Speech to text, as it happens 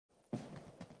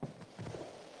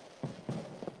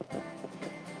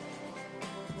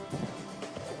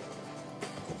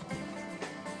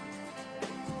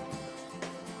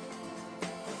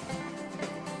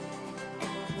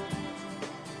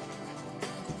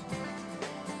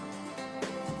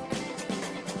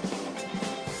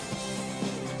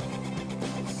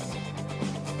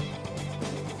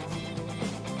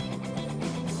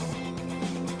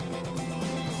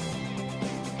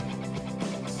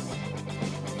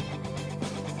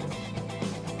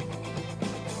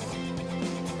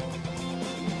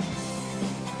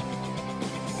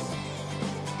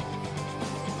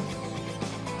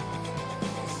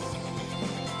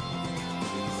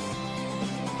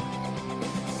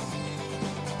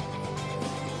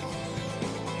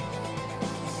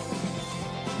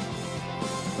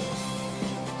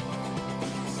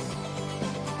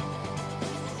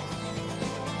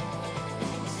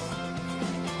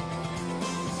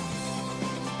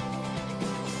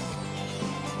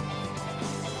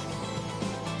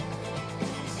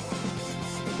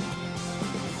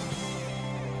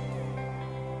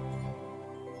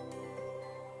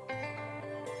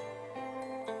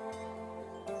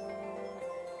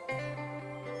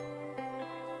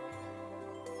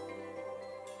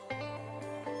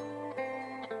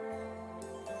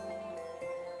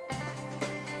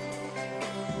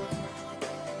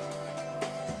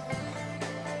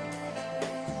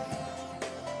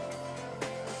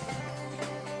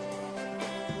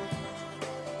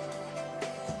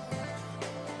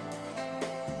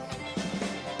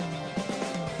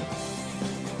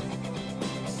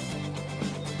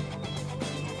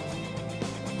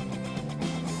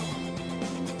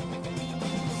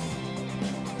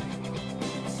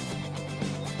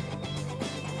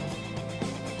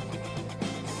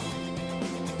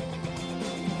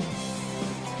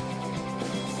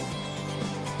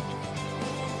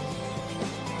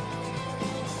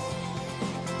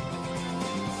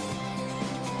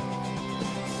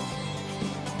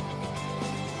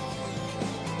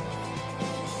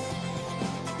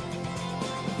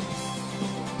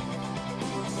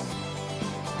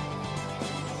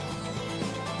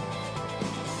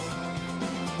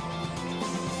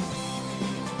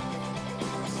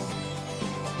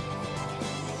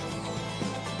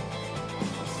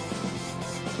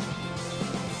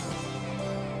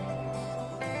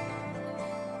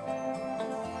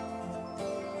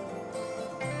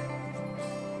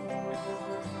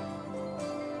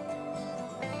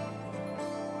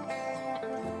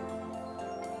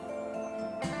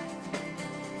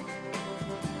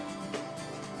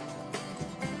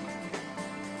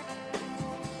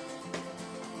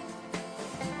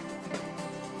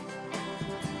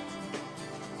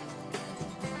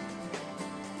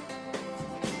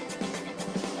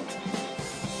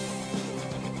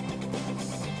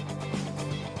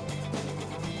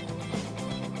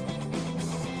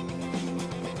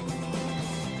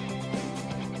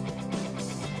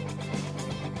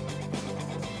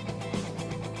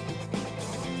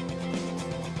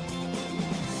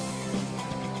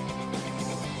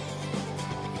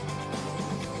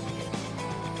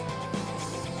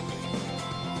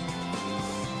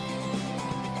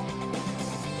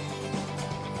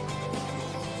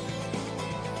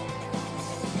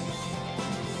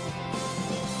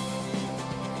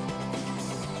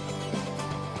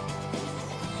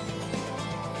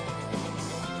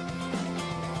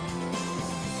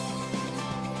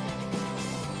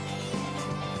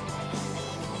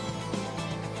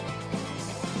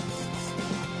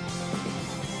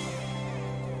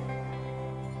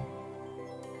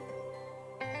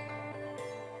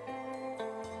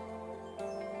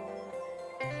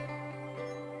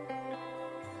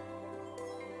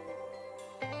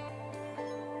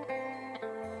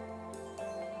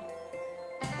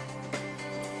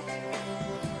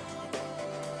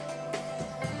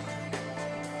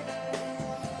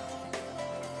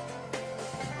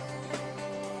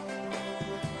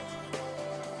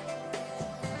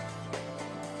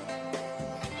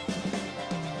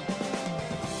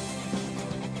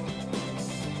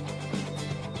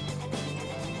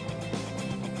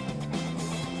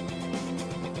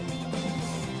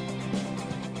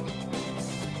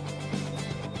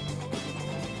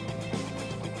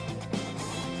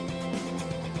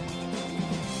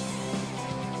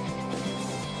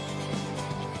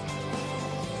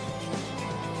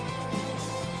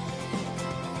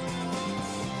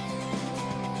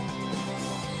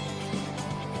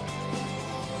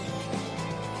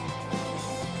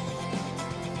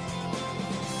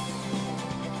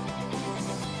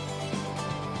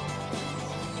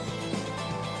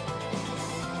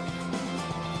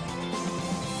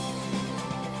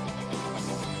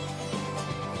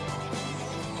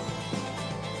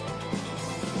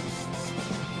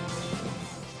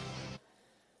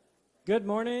Good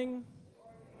morning.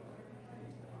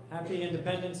 Happy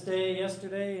Independence Day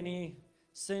yesterday. Any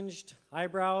singed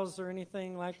eyebrows or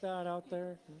anything like that out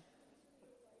there?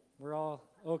 We're all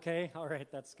okay? All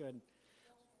right, that's good.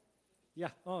 Yeah.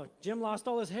 Oh, Jim lost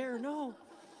all his hair. No.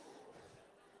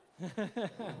 All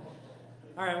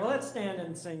right, well, let's stand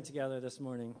and sing together this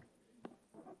morning.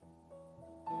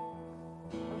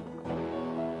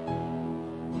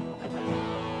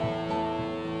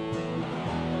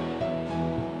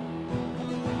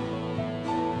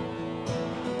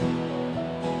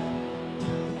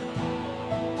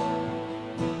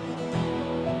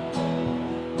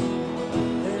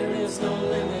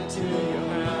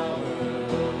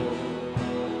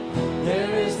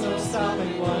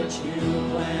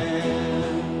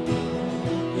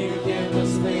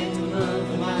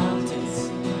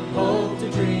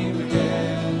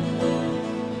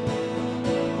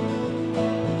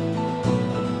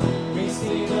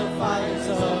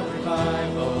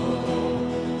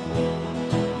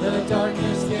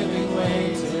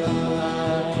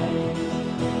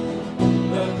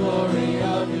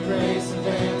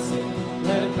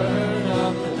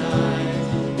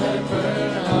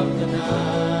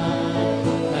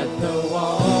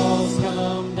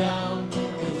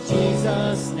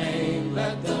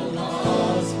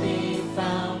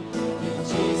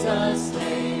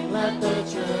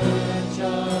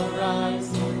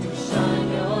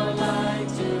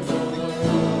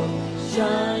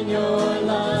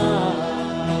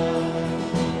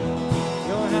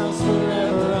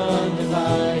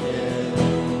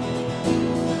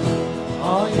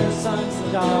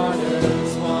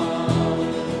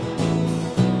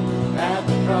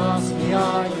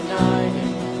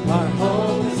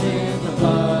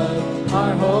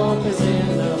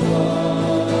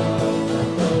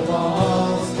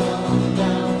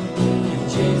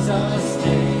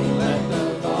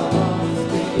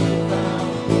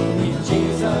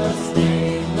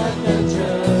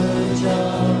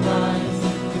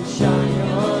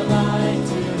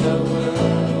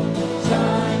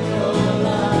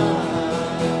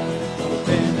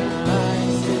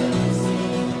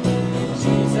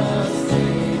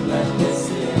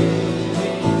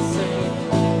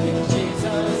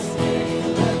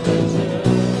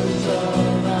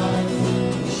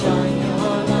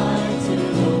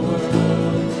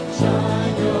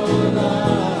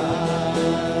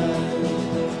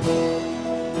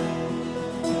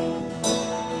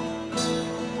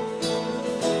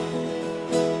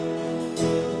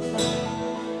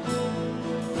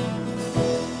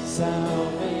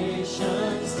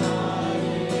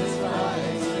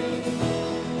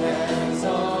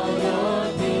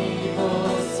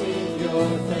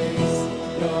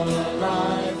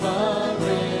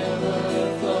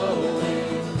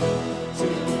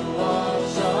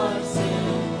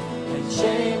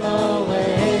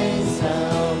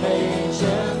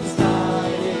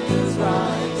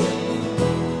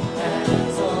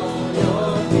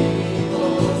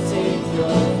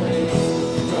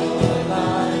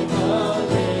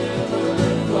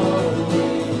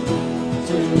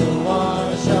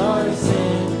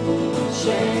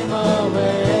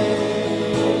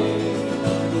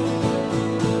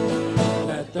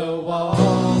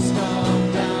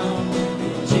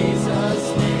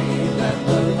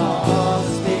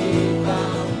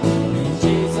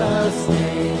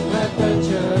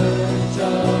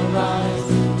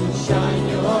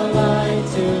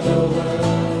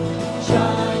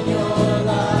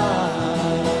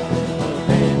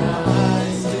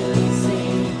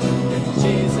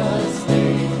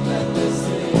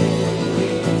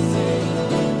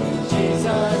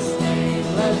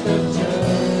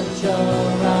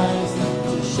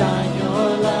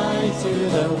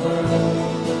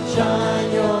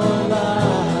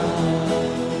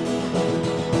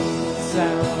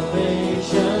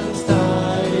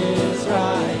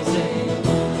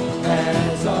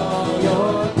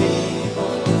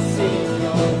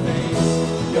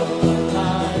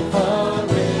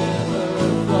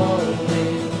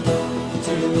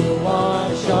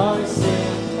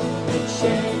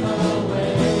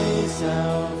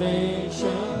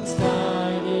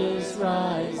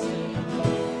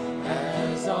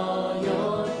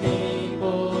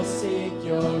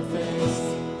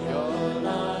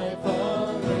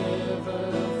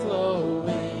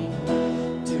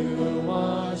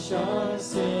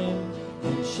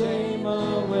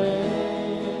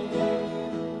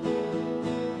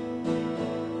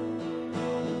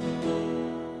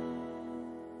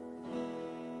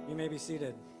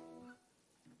 Seated.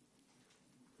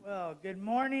 Well, good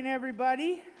morning,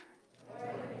 everybody.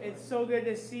 It's so good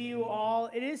to see you all.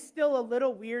 It is still a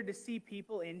little weird to see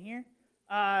people in here.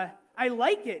 I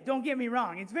like it. Don't get me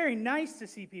wrong. It's very nice to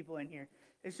see people in here.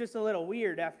 It's just a little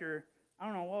weird after, I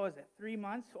don't know, what was it, 3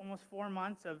 months, almost 4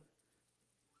 months of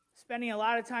spending a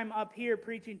lot of time up here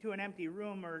preaching to an empty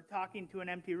room or talking to an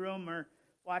empty room or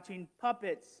watching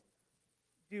puppets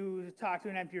talk to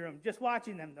an empty room. Just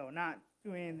watching them, though, not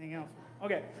doing anything else.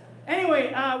 Okay.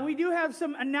 Anyway, we do have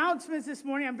some announcements this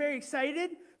morning. I'm very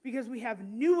excited because we have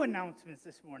new announcements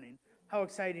this morning. How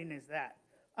exciting is that?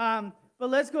 But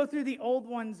let's go through the old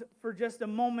ones for just a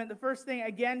moment. The first thing,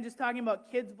 again, just talking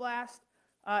about Kids Blast.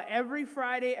 Every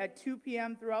Friday at 2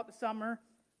 p.m. throughout the summer,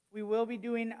 we will be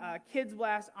doing Kids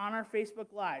Blast on our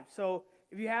Facebook Live. So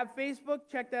if you have Facebook,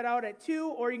 check that out at 2,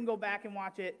 or you can go back and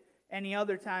watch it any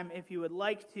other time if you would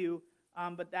like to.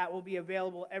 But that will be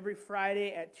available every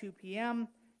Friday at 2 p.m.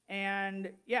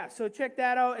 And yeah, so check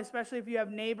that out, especially if you have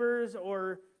neighbors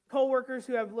or coworkers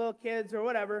who have little kids or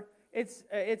whatever. It's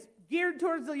geared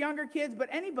towards the younger kids, but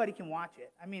anybody can watch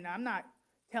it. I mean, I'm not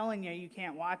telling you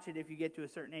can't watch it if you get to a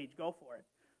certain age. Go for it.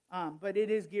 But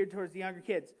it is geared towards the younger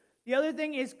kids. The other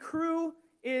thing is Crew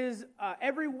is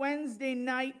every Wednesday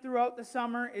night throughout the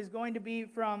summer is going to be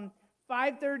from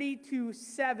 5:30 to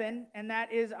 7, and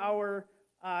that is our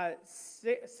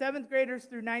 7th graders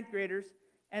through 9th graders.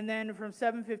 And then from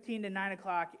 7:15 to 9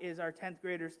 o'clock is our 10th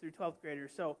graders through 12th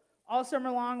graders. So all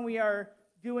summer long we are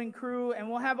doing Crew, and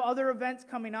we'll have other events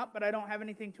coming up, but I don't have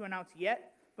anything to announce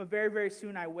yet. But very, very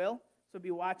soon I will. So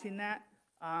be watching that.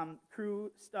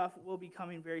 Crew stuff will be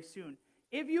coming very soon.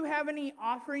 If you have any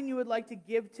offering you would like to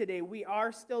give today, we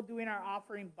are still doing our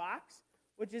offering box,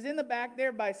 which is in the back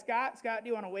there by Scott. Scott, do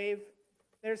you want to wave?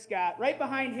 There's Scott. Right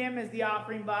behind him is the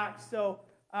offering box. So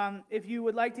if you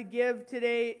would like to give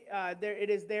today, it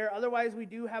is there. Otherwise, we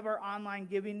do have our online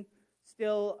giving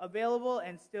still available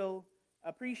and still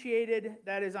appreciated.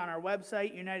 That is on our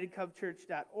website,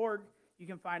 unitedcovchurch.org. You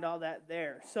can find all that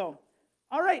there. So,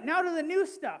 all right, now to the new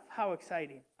stuff. How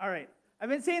exciting. All right. I've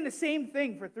been saying the same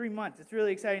thing for 3 months. It's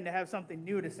really exciting to have something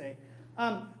new to say.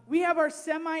 We have our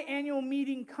semi-annual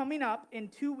meeting coming up in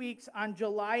 2 weeks on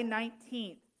July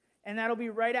 19th, and that'll be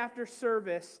right after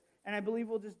service, and I believe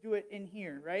we'll just do it in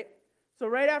here, right? So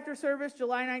right after service,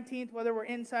 July 19th, whether we're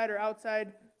inside or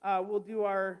outside, we'll do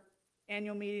our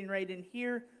annual meeting right in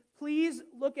here. Please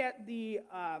look at the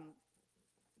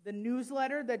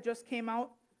newsletter that just came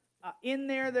out. In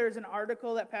there's an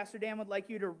article that Pastor Dan would like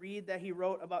you to read that he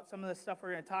wrote about some of the stuff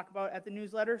we're going to talk about at the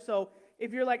newsletter. So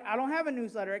if you're like, I don't have a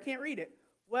newsletter, I can't read it.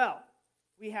 Well,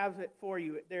 we have it for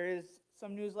you. There is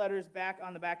some newsletters back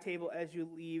on the back table as you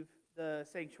leave the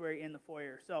sanctuary in the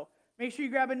foyer. So make sure you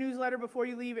grab a newsletter before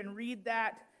you leave and read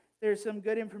that. There's some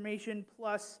good information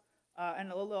plus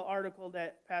and a little article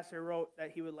that Pastor wrote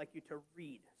that he would like you to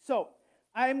read. So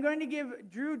I'm going to give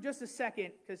Drew just a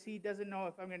second because he doesn't know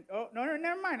if I'm going to... Oh, no,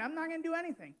 never mind. I'm not going to do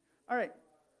anything. All right.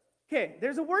 Okay,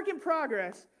 there's a work in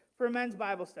progress for a men's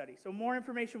Bible study. So more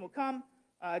information will come.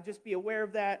 Just be aware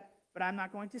of that. But I'm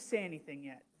not going to say anything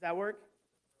yet. Does that work?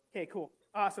 Okay, cool.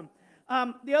 Awesome.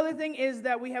 The other thing is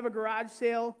that we have a garage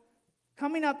sale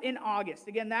coming up in August.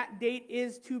 Again, that date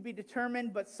is to be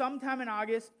determined. But sometime in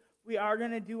August, we are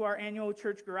going to do our annual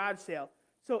church garage sale.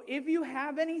 So if you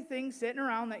have anything sitting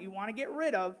around that you want to get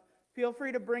rid of, feel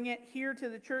free to bring it here to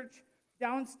the church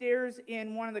downstairs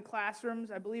in one of the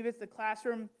classrooms. I believe it's the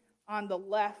classroom on the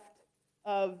left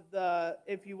of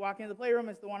if you walk into the playroom,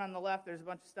 it's the one on the left. There's a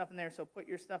bunch of stuff in there, so put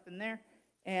your stuff in there.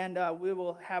 And we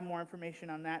will have more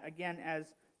information on that, again,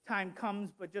 as time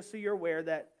comes. But just so you're aware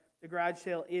that the garage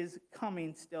sale is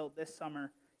coming still this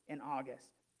summer in August.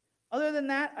 Other than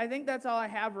that, I think that's all I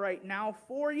have right now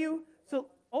for you. So...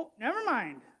 Oh, never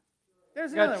mind.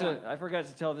 There's another one. I forgot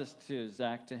to tell this to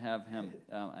Zach to have him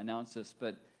announce this,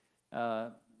 but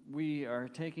we are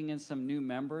taking in some new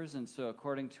members, and so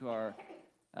according to our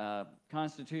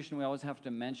Constitution, we always have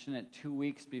to mention it 2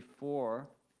 weeks before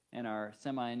in our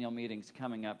semi-annual meetings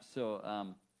coming up.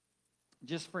 So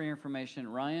just for your information,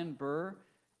 Ryan Burr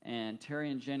and Terry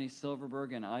and Jenny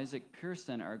Silverberg and Isaac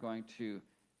Pearson are going to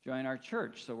join our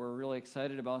church, so we're really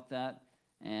excited about that.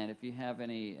 And if you have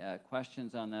any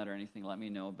questions on that or anything, let me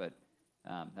know. But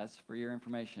that's for your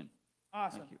information.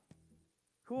 Awesome. Thank you.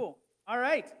 Cool. All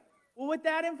right. Well, with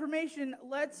that information,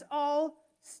 let's all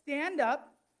stand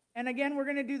up. And again, we're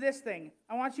going to do this thing.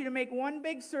 I want you to make one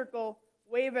big circle,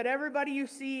 wave at everybody you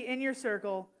see in your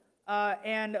circle,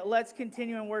 and let's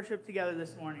continue in worship together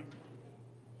this morning.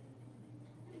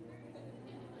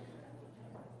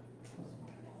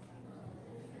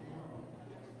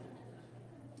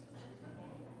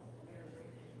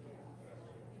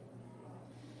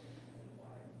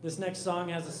 This next song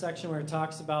has a section where it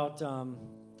talks about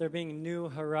there being new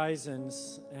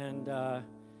horizons, and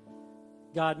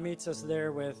God meets us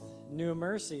there with new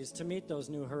mercies to meet those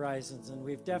new horizons. And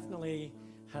we've definitely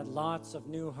had lots of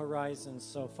new horizons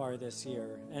so far this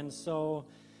year. And so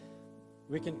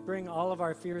we can bring all of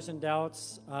our fears and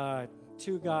doubts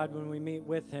to God when we meet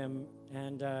with him.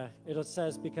 And it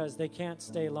says, because they can't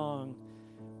stay long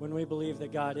when we believe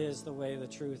that God is the way, the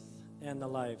truth, and the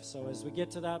life. So as we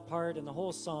get to that part in the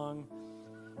whole song,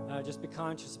 just be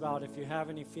conscious about if you have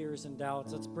any fears and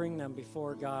doubts, let's bring them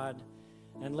before God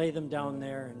and lay them down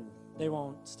there, and they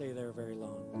won't stay there very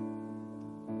long.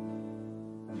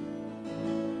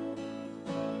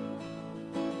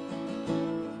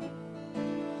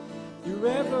 Through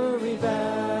every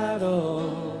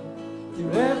battle,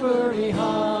 through every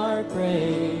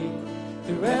heartbreak,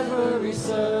 through every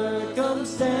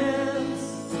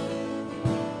circumstance,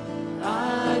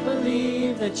 I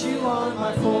believe that you are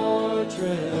my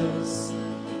fortress,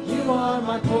 you are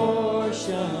my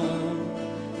portion,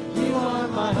 you are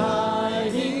my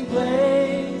hiding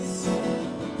place.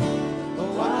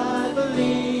 Oh, I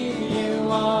believe you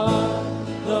are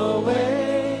the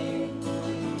way,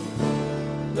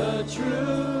 the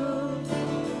truth,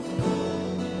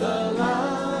 the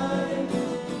life.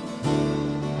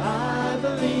 I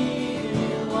believe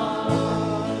you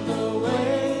are the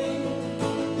way,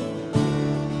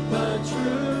 the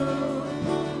truth,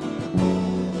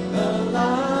 the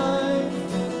life.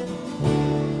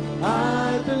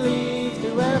 I believe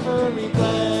through every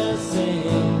blessing,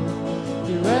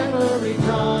 through every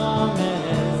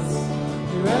promise,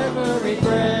 through every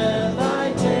breath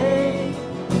I take.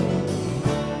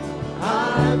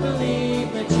 I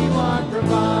believe that you are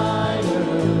provider,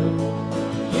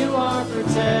 you are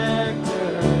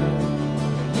protector,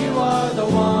 you are the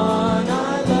one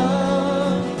I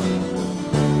love.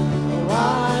 Oh,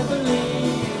 I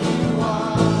believe you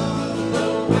are the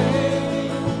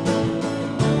way,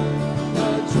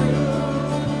 the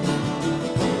truth,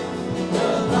 the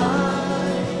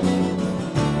life.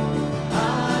 I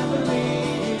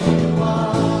believe you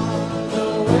are the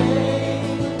way,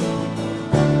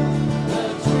 the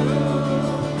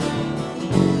truth,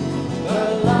 the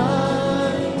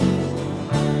life.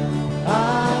 I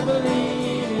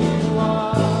believe you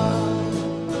are.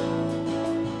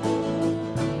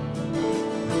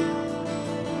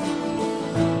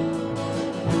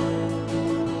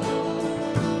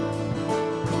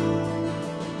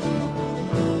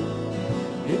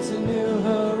 It's a new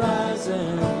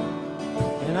horizon,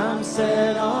 and I'm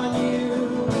set on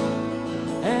you.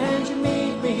 And you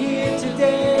meet me here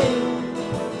today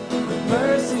with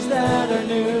mercies that are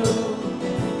new.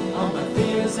 All my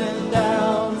fears and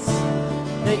doubts,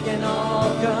 they can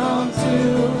all come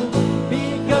true,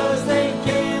 because they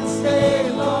can't stay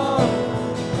long.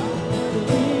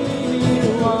 Believe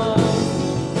you are.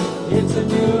 It's a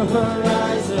new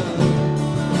horizon,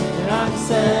 and I'm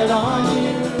set on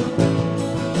you.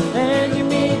 And you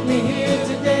meet me here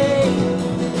today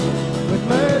with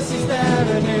mercies that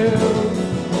are new.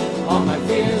 All my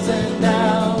fears and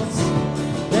doubts,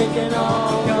 they can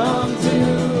all come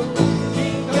true,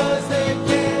 because they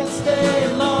can't stay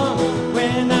long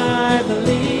when I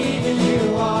believe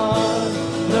you are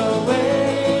the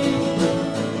way,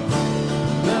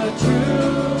 the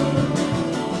truth,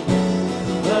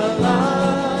 the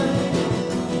life.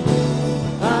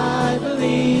 I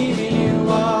believe you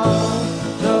are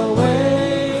the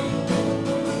way,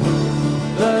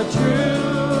 the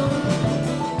truth,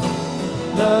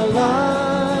 the life.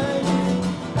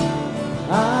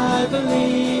 I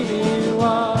believe you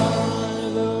are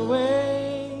the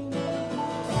way,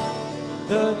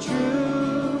 the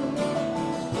truth,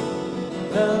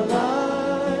 the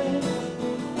life.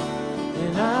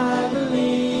 And I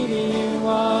believe you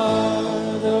are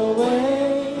the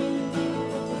way,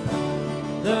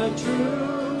 the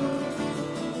truth,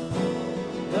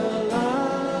 the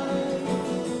life.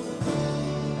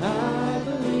 I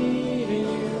believe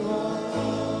you are.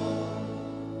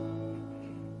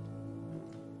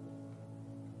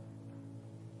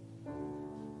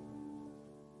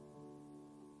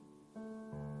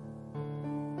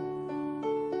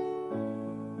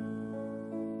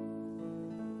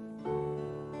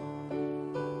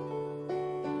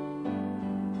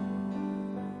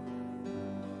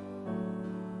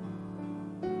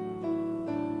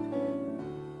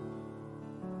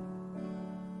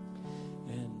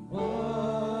 And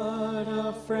what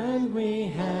a friend we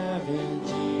have in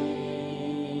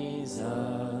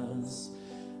Jesus,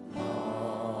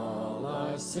 all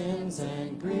our sins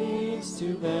and griefs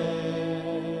to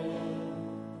bear.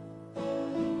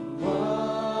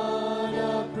 What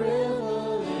a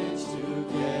privilege to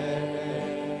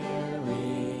carry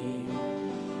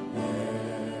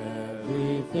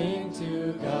everything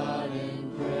to God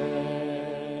in prayer.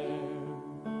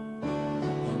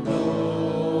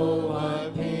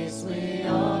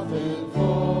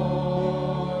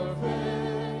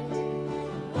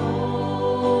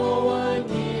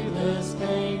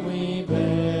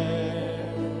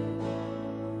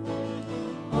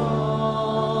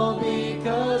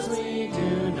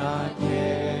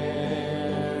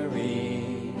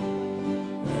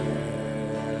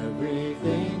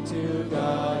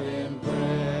 God in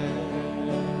prayer.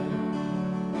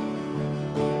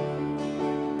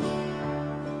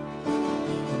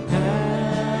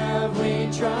 Have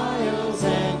we trials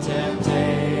and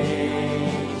temptations?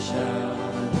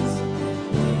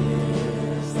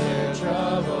 Is there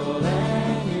trouble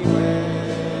anywhere?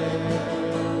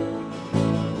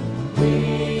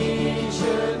 We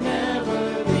should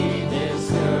never be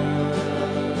discouraged.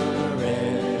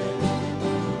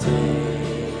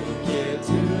 Take it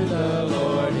to the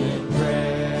Lord in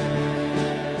prayer.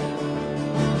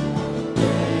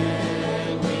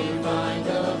 Can we find a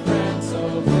friend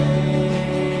so faithful,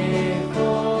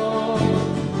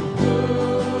 who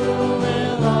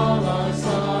will all our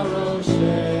sorrow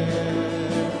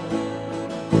share?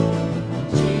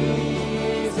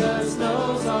 Jesus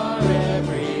knows our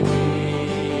every weakness.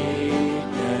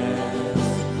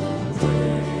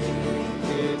 Take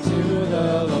it to the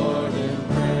Lord in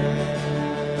prayer.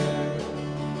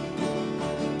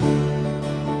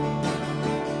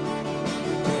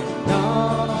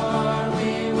 Are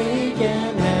we weak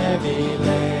and heavy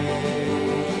laden?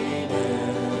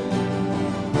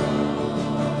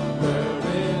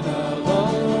 Burden a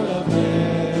load of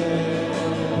care.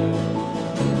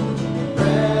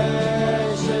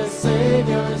 Precious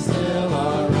Savior, still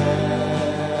our refuge.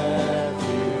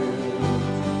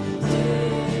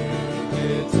 Take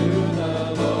it to the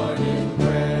Lord in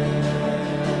prayer.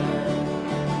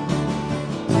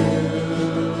 Do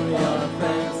your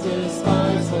friends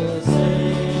despise, forsake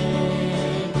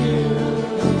you?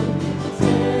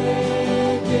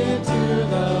 Take it to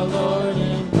the Lord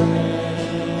in prayer.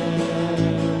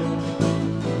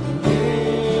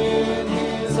 In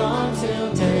His arms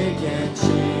He'll take and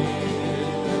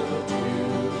shield you.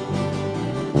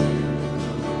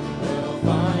 Will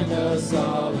find a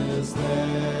solace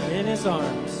there. In His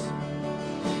arms.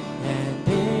 And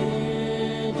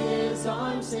in His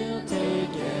arms He'll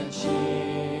take and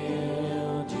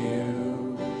shield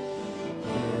you.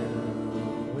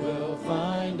 You will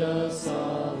find a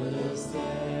solace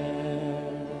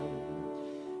there.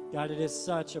 God, it is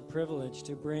such a privilege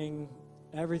to bring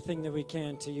everything that we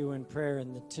can to you in prayer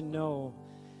and to know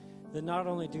that not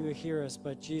only do you hear us,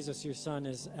 but Jesus, your Son,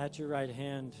 is at your right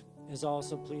hand, is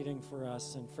also pleading for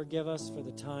us. And forgive us for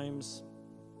the times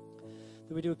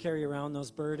that we do carry around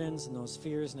those burdens and those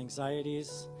fears and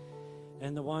anxieties,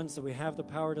 and the ones that we have the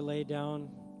power to lay down.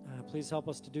 Please help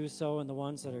us to do so, and the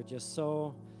ones that are just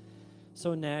so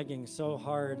nagging, so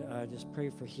hard. Just pray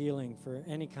for healing for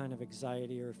any kind of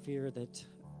anxiety or fear that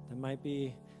we might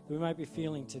be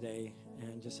feeling today,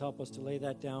 and just help us to lay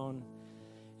that down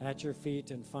at your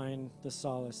feet and find the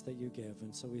solace that you give.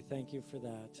 And so we thank you for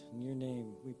that. In your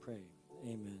name we pray.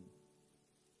 Amen.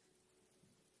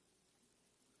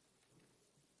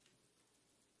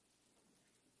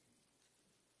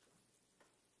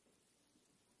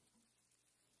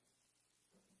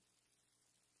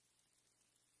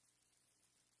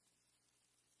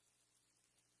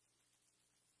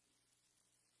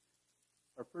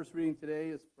 Our first reading today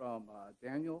is from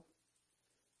Daniel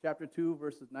chapter 2,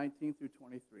 verses 19 through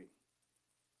 23.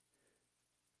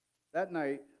 That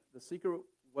night, the secret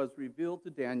was revealed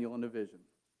to Daniel in a vision.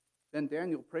 Then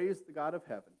Daniel praised the God of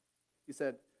heaven. He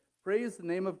said, "Praise the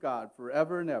name of God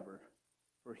forever and ever,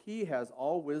 for He has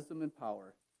all wisdom and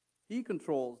power. He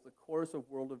controls the course of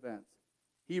world events.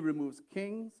 He removes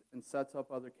kings and sets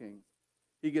up other kings.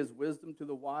 He gives wisdom to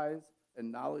the wise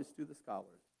and knowledge to the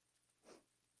scholars.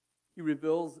 He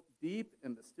reveals deep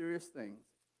and mysterious things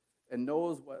and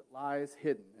knows what lies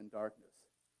hidden in darkness,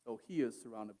 though He is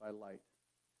surrounded by light.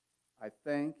 I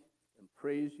thank and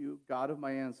praise you, God of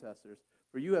my ancestors,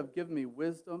 for you have given me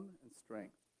wisdom and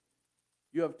strength.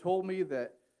 You have told me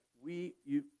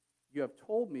you have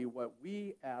told me what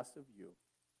we asked of you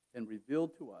and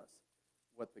revealed to us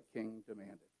what the king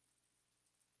demanded."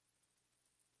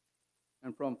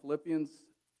 And from Philippians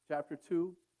chapter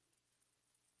 2,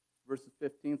 verses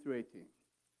 15 through 18.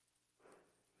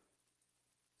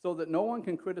 "So that no one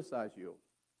can criticize you,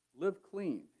 live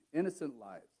clean, innocent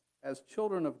lives as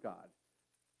children of God,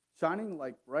 shining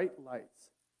like bright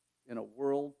lights in a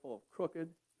world full of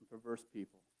crooked and perverse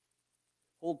people.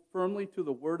 Hold firmly to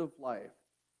the word of life.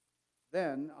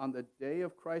 Then, on the day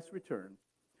of Christ's return,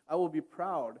 I will be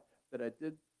proud that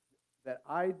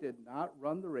I did not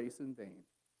run the race in vain,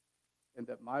 and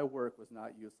that my work was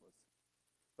not useless.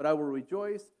 But I will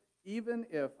rejoice even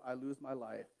if I lose my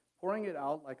life, pouring it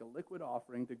out like a liquid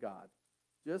offering to God,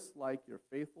 just like your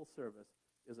faithful service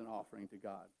is an offering to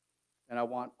God. And I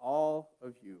want all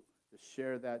of you to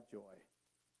share that joy.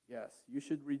 Yes, you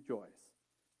should rejoice,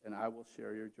 and I will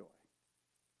share your joy."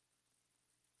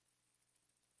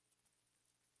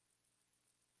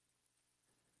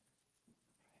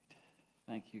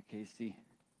 Thank you, Casey.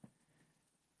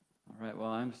 All right,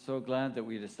 well, I'm so glad that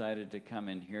we decided to come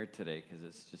in here today because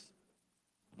it's just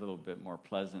a little bit more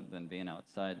pleasant than being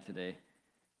outside today.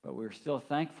 But we're still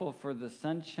thankful for the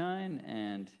sunshine,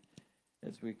 and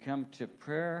as we come to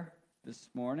prayer this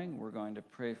morning, we're going to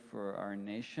pray for our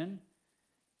nation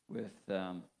with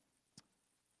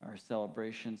our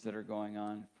celebrations that are going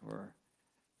on for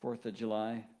 4th of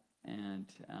July. And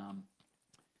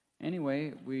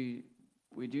anyway,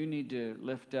 we do need to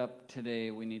lift up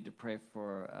today, we need to pray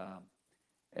for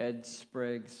Ed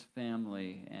Sprague's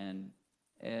family. And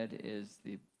Ed is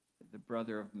the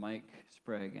brother of Mike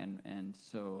Sprague, and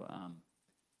so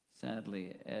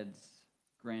sadly, Ed's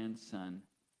grandson,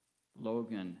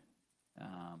 Logan,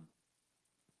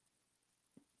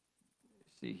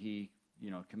 he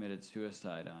committed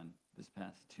suicide on this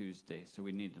past Tuesday. So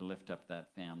we need to lift up that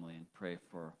family and pray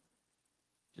for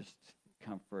just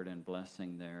comfort and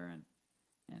blessing there, and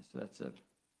so that's a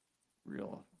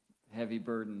real heavy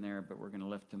burden there. But we're going to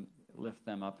lift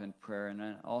them up in prayer, and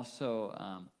then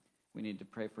also we need to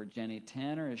pray for Jenny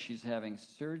Tanner as she's having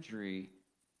surgery.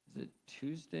 Is it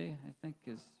Tuesday? I think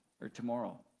or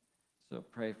tomorrow. So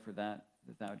pray for that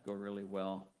would go really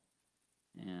well,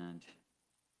 and.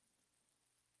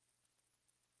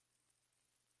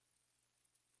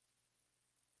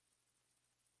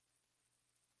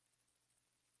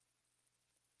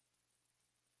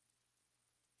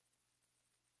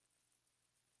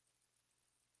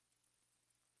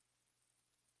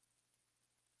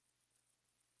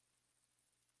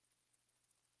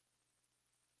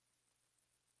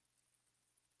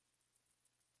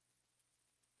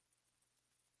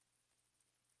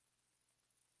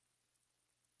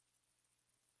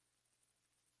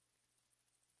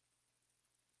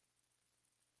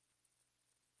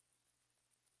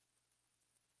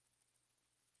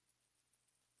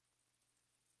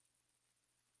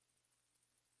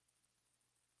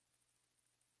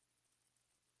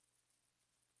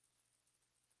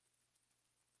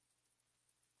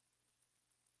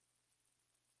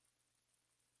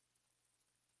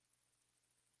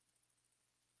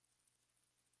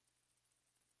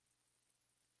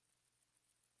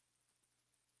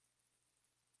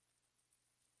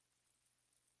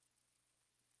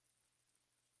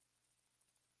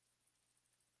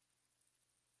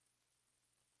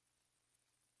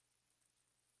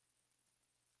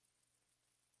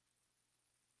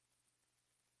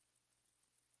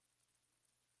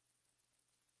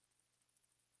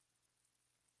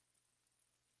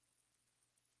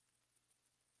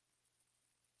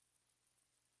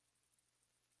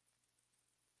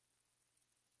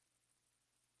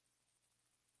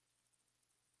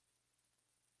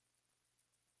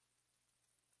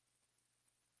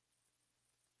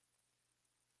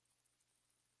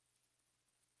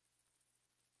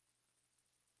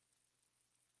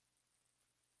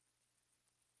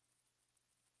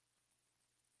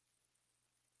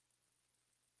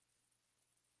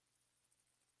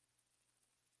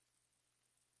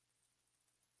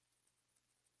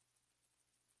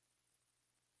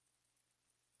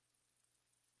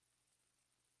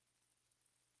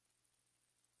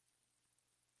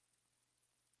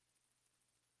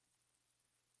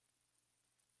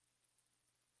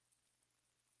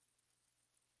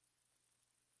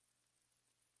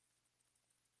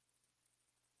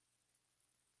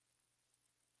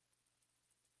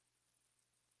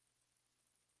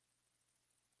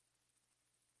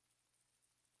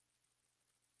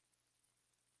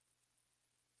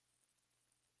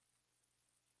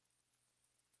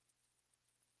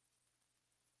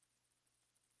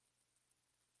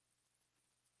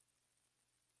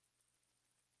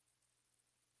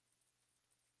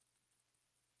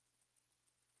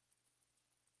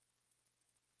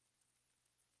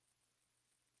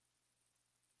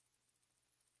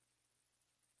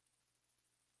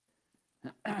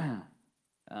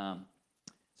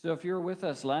 So if you were with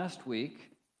us last week,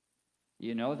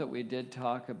 you know that we did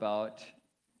talk about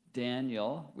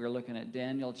Daniel. We were looking at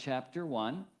Daniel chapter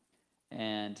 1,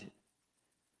 and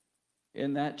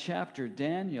in that chapter,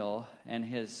 Daniel and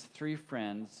his three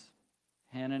friends,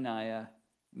 Hananiah,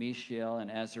 Mishael,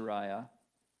 and Azariah,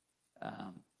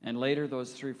 and later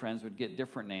those three friends would get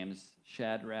different names,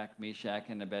 Shadrach, Meshach,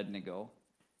 and Abednego.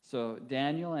 So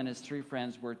Daniel and his three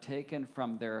friends were taken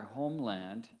from their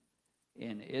homeland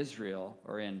in Israel,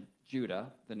 or in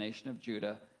Judah, the nation of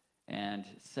Judah, and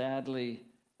sadly,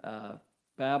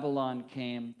 Babylon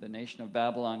came, the nation of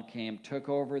Babylon came, took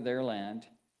over their land,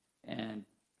 and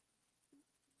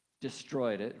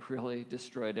destroyed it, really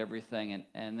destroyed everything.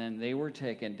 And then they were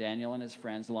taken, Daniel and his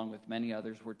friends, along with many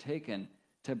others, were taken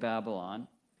to Babylon.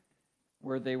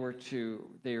 where they were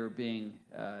being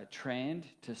trained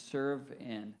to serve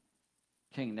in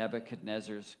King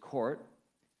Nebuchadnezzar's court.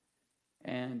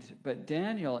 But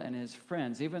Daniel and his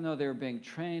friends, even though they were being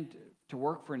trained to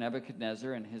work for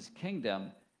Nebuchadnezzar and his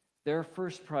kingdom, their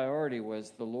first priority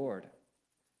was the Lord.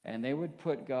 And they would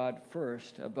put God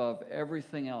first above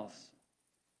everything else.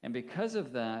 And because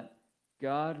of that,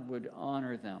 God would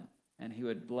honor them and he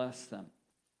would bless them.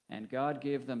 And God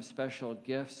gave them special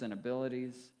gifts and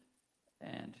abilities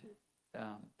and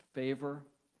favor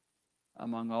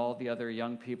among all the other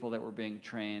young people that were being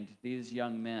trained. These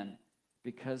young men,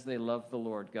 because they loved the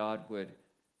Lord, God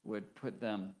would put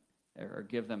them or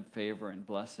give them favor and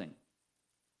blessing.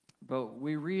 But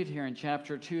we read here in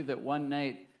chapter 2 that one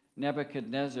night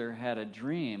Nebuchadnezzar had a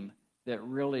dream that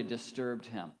really disturbed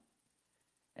him.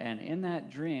 And in that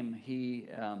dream,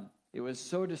 it was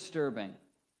so disturbing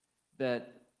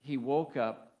that he woke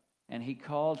up and he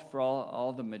called for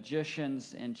all the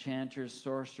magicians, enchanters,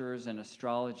 sorcerers, and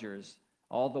astrologers,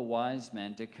 all the wise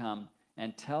men, to come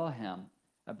and tell him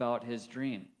about his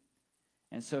dream.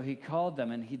 And so he called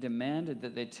them and he demanded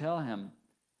that they tell him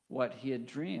what he had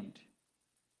dreamed.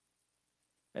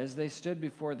 As they stood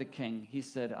before the king, he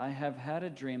said, "I have had a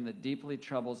dream that deeply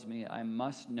troubles me. I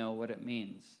must know what it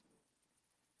means."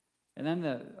 And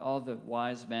then all the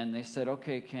wise men, they said,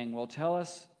 "Okay, king, well, tell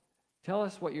us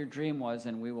what your dream was,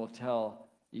 and we will tell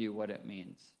you what it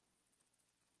means."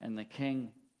 And the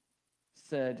king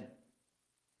said,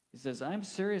 he says, "I'm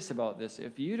serious about this.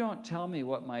 If you don't tell me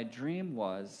what my dream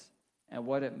was and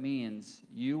what it means,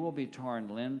 you will be torn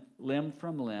limb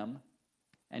from limb,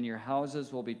 and your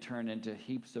houses will be turned into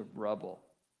heaps of rubble.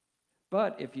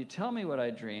 But if you tell me what I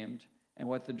dreamed and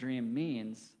what the dream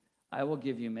means, I will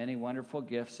give you many wonderful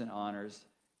gifts and honors.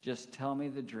 Just tell me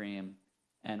the dream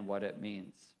and what it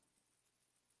means."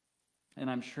 And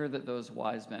I'm sure that those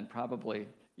wise men probably,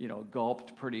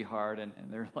 gulped pretty hard, and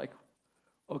they're like,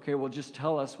 "Okay, well, just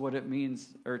tell us what it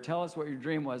means, or tell us what your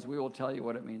dream was. We will tell you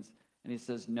what it means." And he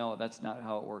says, "No, that's not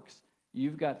how it works.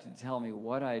 You've got to tell me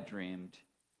what I dreamed.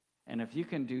 And if you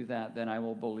can do that, then I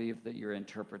will believe that your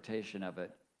interpretation of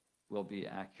it will be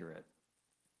accurate."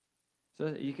 So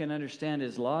you can understand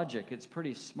his logic. It's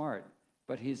pretty smart,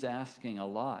 but he's asking a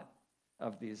lot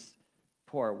of these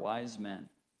poor wise men.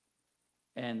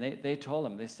 And they told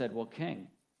him, they said, "Well, king,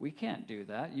 we can't do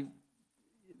that.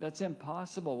 That's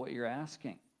impossible what you're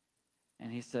asking."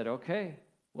 And he said, "Okay,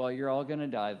 well, you're all going to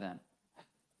die then."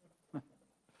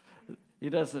 He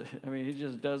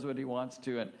just does what he wants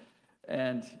to.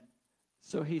 And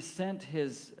so he sent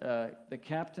the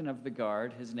captain of the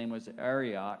guard, his name was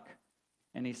Arioch,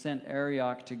 and he sent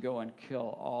Arioch to go and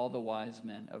kill all the wise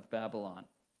men of Babylon.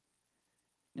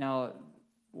 Now,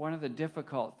 one of the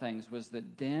difficult things was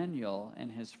that Daniel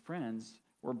and his friends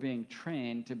were being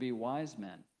trained to be wise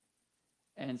men.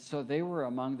 And so they were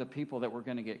among the people that were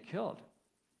going to get killed.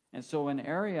 And so when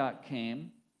Arioch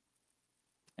came,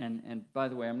 and by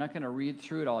the way, I'm not going to read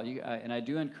through it all, and I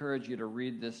do encourage you to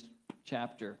read this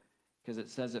chapter because it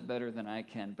says it better than I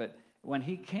can. But when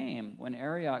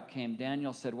Arioch came,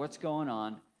 Daniel said, "What's going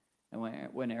on?"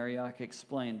 And when Arioch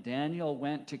explained, Daniel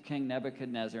went to King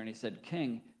Nebuchadnezzar and he said,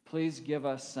 "King, please give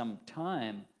us some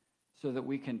time so that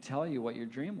we can tell you what your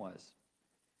dream was."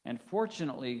 And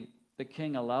fortunately, the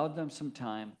king allowed them some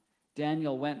time.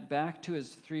 Daniel went back to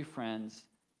his three friends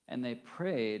and they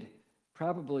prayed,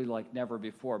 probably like never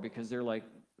before, because they're like,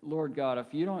 "Lord God,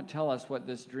 if you don't tell us what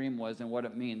this dream was and what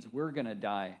it means, we're going to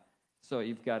die. So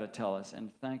you've got to tell us."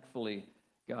 And thankfully,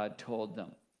 God told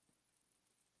them.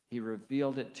 He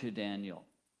revealed it to Daniel.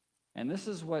 And this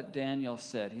is what Daniel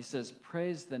said. He says,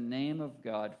 "Praise the name of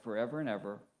God forever and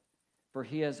ever, for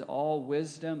he has all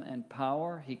wisdom and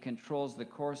power. He controls the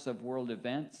course of world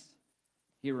events.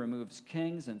 He removes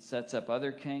kings and sets up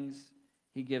other kings.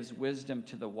 He gives wisdom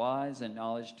to the wise and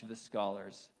knowledge to the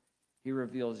scholars. He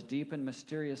reveals deep and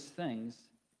mysterious things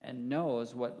and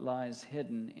knows what lies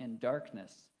hidden in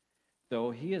darkness,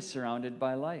 though he is surrounded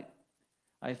by light.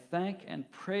 I thank and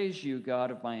praise you,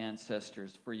 God of my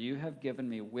ancestors, for you have given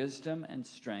me wisdom and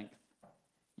strength.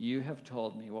 You have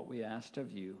told me what we asked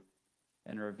of you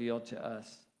and revealed to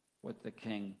us what the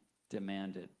king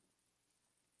demanded."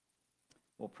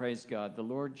 Well, praise God. The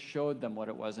Lord showed them what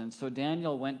it was. And so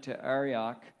Daniel went to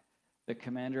Arioch, the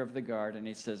commander of the guard, and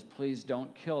he says, "Please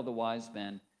don't kill the wise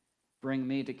men. Bring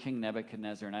me to King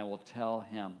Nebuchadnezzar, and I will tell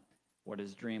him what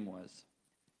his dream was."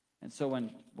 And so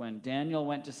when Daniel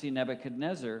went to see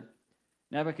Nebuchadnezzar,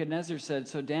 Nebuchadnezzar said,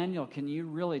 "So Daniel, can you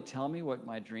really tell me what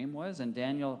my dream was?" And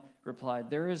Daniel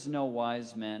replied, "There is no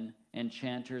wise men,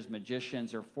 enchanters,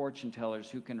 magicians, or fortune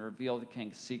tellers who can reveal the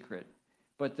king's secret.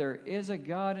 But there is a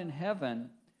God in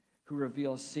heaven who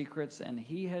reveals secrets, and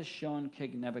he has shown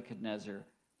King Nebuchadnezzar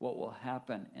what will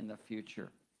happen in the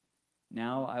future.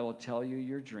 Now I will tell you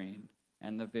your dream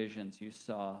and the visions you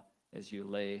saw as you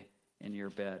lay in your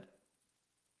bed.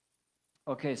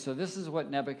 Okay, so this is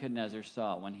what Nebuchadnezzar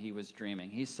saw when he was dreaming.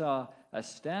 He saw a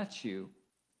statue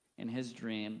in his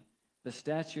dream. The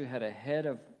statue had a head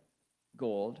of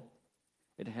gold.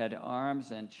 It had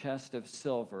arms and chest of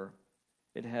silver.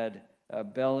 It had a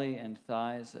belly and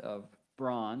thighs of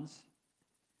bronze.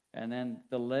 And then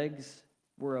the legs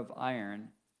were of iron,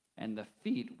 and the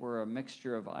feet were a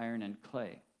mixture of iron and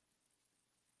clay.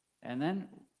 And then,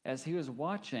 as he was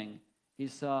watching, he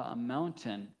saw a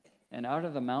mountain, and out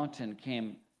of the mountain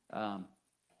came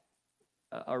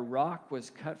a rock was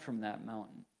cut from that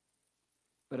mountain.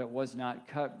 But it was not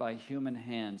cut by human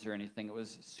hands or anything. It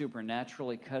was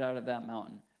supernaturally cut out of that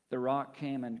mountain. The rock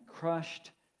came and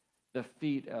crushed the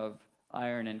feet of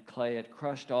iron and clay. It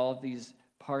crushed all of these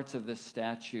parts of the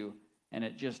statue, and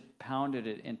it just pounded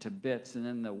it into bits, and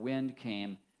then the wind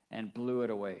came and blew it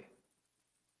away.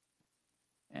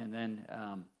 And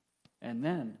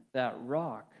then that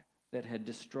rock that had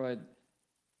destroyed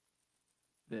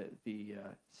the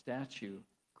statue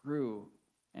grew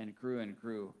and grew and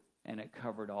grew, and it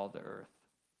covered all the earth.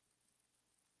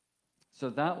 So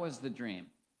that was the dream.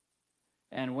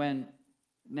 And when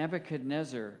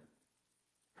Nebuchadnezzar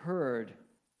heard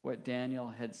what Daniel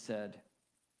had said,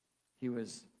 he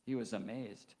was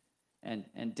amazed.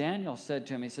 And Daniel said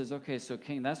to him, he says, okay, so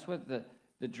king, that's what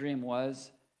the dream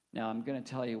was. Now I'm going to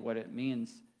tell you what it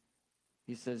means.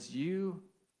 He says, you,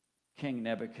 King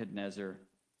Nebuchadnezzar,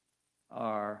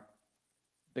 are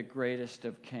the greatest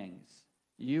of kings.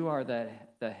 You are the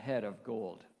head of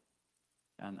gold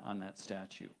on that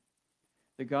statue.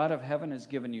 The God of heaven has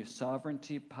given you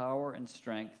sovereignty, power, and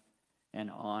strength,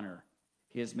 and honor.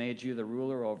 He has made you the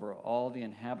ruler over all the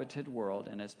inhabited world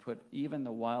and has put even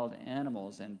the wild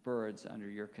animals and birds under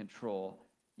your control.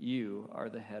 You are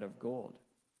the head of gold.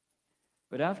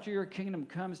 But after your kingdom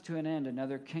comes to an end,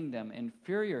 another kingdom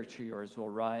inferior to yours will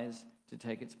rise to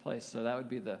take its place. So that would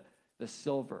be the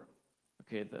silver,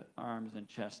 okay, the arms and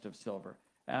chest of silver.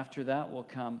 After that will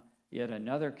come yet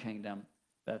another kingdom,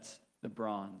 that's the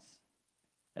bronze.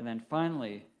 And then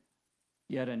finally,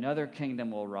 yet another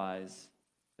kingdom will rise,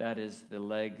 that is the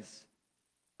legs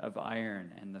of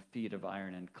iron and the feet of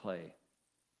iron and clay.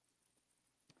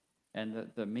 And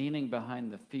the meaning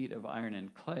behind the feet of iron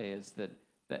and clay is that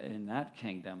in that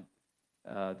kingdom,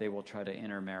 they will try to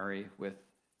intermarry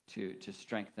to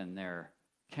strengthen their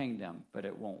kingdom, but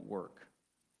it won't work.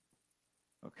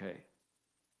 Okay.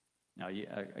 Now,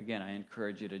 again, I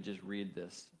encourage you to just read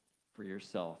this for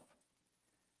yourself.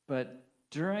 But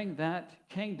during that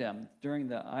kingdom, during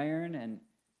the iron and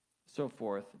so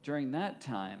forth, during that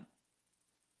time,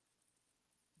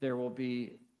 there will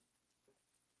be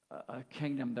a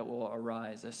kingdom that will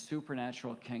arise, a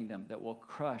supernatural kingdom that will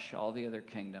crush all the other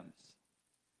kingdoms.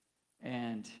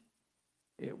 And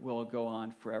it will go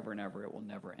on forever and ever. It will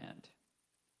never end.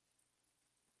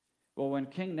 Well, when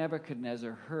King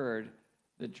Nebuchadnezzar heard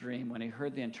the dream, when he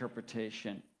heard the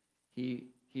interpretation, he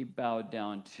bowed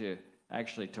down to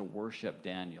worship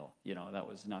Daniel. You know, that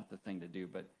was not the thing to do,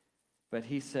 but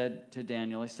he said to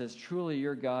Daniel, he says, truly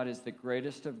your God is the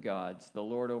greatest of gods, the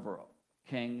Lord over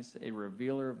kings, a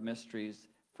revealer of mysteries,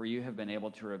 for you have been able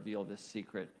to reveal this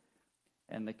secret.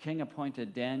 And the king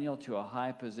appointed Daniel to a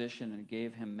high position and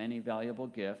gave him many valuable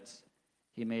gifts.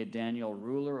 He made Daniel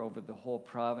ruler over the whole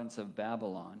province of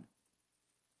Babylon.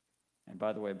 And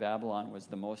by the way, Babylon was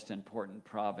the most important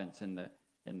province in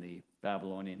the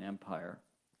Babylonian Empire,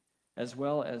 as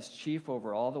well as chief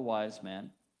over all the wise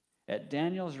men. At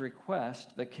Daniel's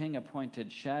request, the king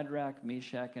appointed Shadrach,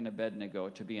 Meshach, and Abednego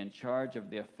to be in charge of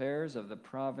the affairs of the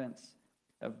province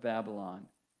of Babylon,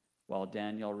 while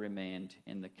Daniel remained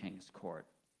in the king's court.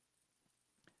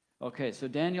 Okay, so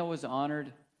Daniel was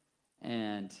honored,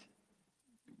 and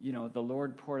you know, the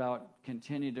Lord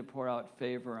continued to pour out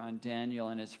favor on Daniel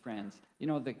and his friends. You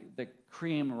know, the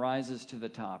cream rises to the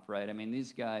top, right? I mean,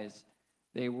 these guys,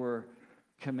 they were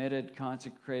committed,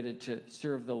 consecrated to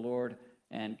serve the Lord,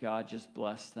 and God just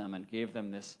blessed them and gave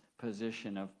them this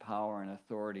position of power and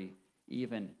authority,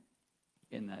 even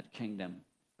in that kingdom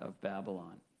of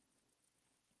Babylon.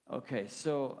 Okay,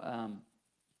 so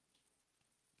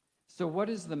what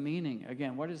is the meaning?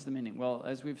 Again, what is the meaning? Well,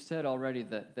 as we've said already,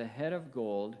 the head of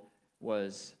gold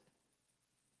was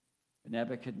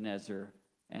Nebuchadnezzar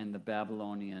and the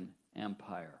Babylonian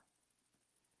Empire.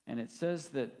 And it says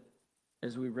that,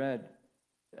 as we read,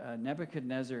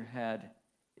 Nebuchadnezzar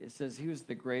it says he was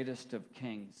the greatest of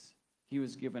kings. He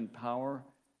was given power,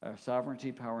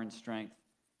 sovereignty, power, and strength,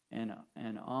 and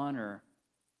honor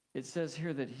it says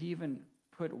here that he even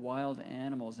put wild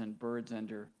animals and birds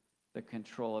under the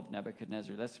control of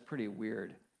Nebuchadnezzar. That's pretty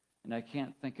weird. And I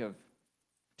can't think of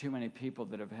too many people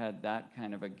that have had that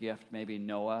kind of a gift. Maybe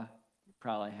Noah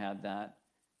probably had that.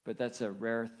 But that's a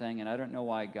rare thing, and I don't know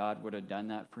why God would have done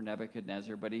that for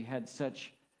Nebuchadnezzar, but he had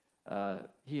such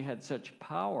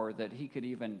power that he could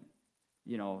even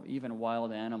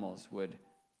wild animals would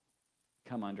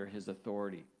come under his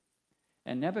authority.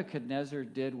 And Nebuchadnezzar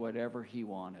did whatever he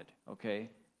wanted,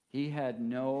 okay? He had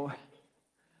no,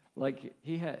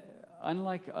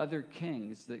 unlike other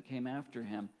kings that came after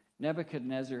him,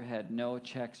 Nebuchadnezzar had no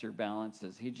checks or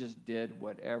balances. He just did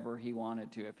whatever he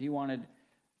wanted to. If he wanted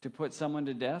to put someone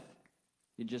to death,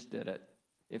 he just did it.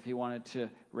 If he wanted to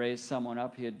raise someone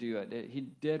up, he'd do it. He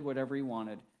did whatever he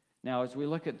wanted. Now, as we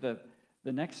look at the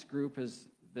next group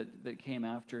that came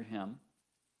after him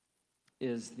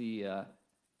is the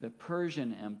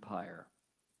Persian Empire.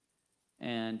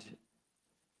 And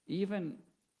even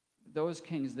those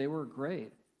kings, they were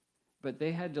great, but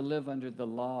they had to live under the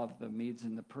law of the Medes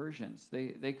and the Persians.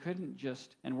 They couldn't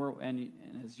just, and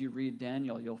as you read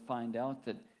Daniel, you'll find out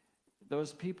that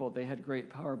those people, they had great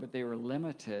power, but they were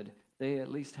limited. They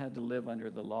at least had to live under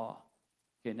the law.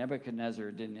 Okay,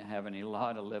 Nebuchadnezzar didn't have any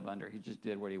law to live under. He just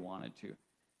did what he wanted to.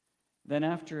 Then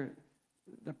after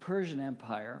the Persian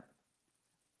Empire,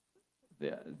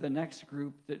 the next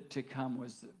group to come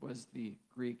was the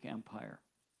Greek Empire.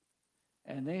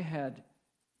 And they had,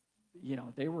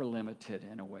 they were limited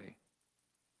in a way.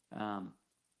 And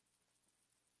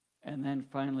then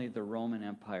finally the Roman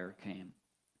Empire came.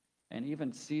 And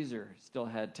even Caesar still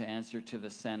had to answer to the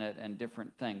Senate and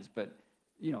different things, but,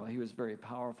 he was very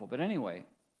powerful. But anyway,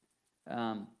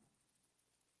 so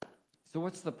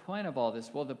what's the point of all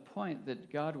this? Well, the point that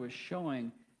God was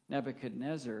showing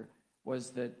Nebuchadnezzar was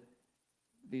that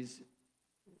these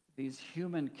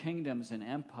human kingdoms and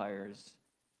empires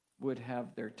would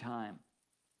have their time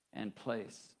and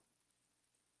place.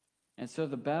 And so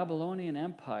the Babylonian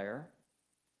Empire,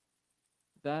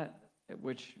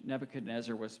 which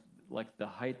Nebuchadnezzar was like the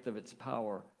height of its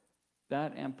power,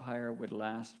 that empire would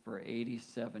last for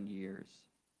 87 years.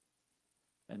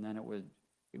 And then it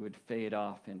would fade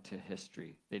off into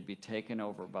history. They'd be taken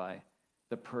over by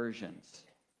the Persians.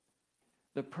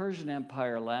 The Persian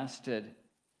Empire lasted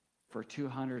for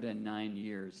 209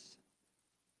 years.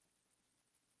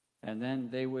 And then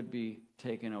they would be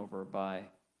taken over by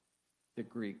the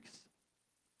Greeks.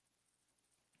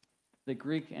 The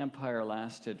Greek Empire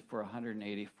lasted for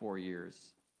 184 years.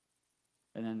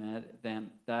 And then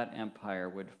that empire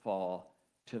would fall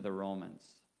to the Romans.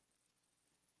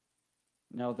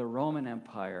 Now, the Roman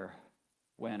Empire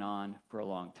went on for a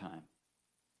long time.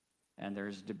 And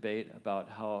there's debate about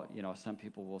how, some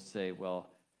people will say, well,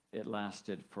 it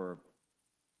lasted for,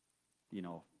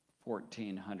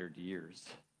 1,400 years.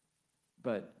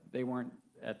 But they weren't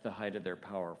at the height of their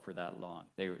power for that long.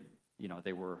 They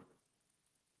were,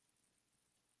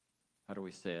 how do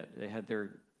we say it? They had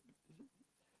their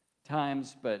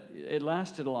times, but it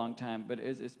lasted a long time. But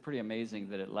it's pretty amazing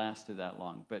that it lasted that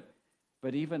long.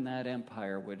 But even that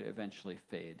empire would eventually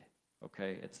fade.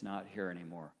 Okay, it's not here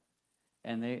anymore.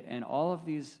 And all of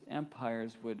these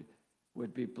empires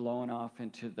would be blown off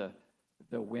into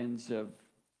the winds of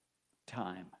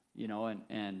time.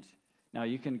 And now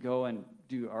you can go and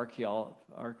do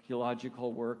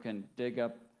archaeological work and dig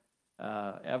up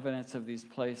evidence of these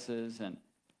places, and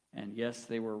yes,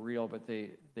 they were real, but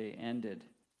they ended.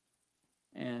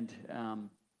 And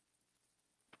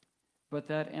but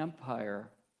that empire,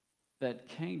 that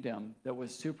kingdom that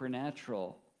was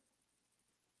supernatural,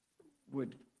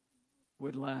 would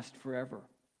last forever.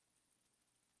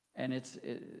 And it's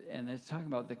talking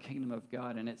about the kingdom of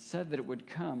God, and it said that it would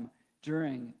come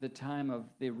during the time of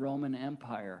the Roman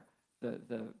Empire,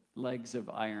 the legs of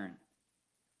iron.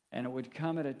 And it would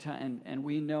come at a time, and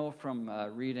we know from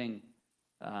reading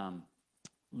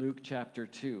Luke chapter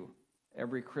 2,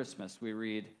 every Christmas we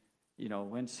read,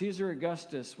 when Caesar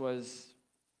Augustus was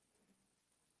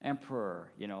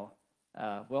emperor,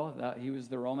 he was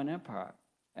the Roman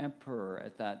emperor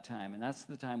at that time. And that's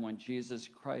the time when Jesus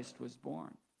Christ was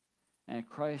born. And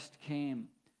Christ came,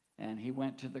 and he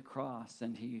went to the cross,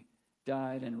 and he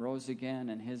died and rose again,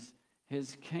 and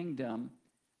his kingdom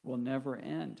will never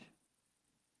end.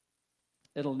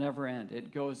 It'll never end.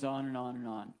 It goes on and on and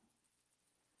on.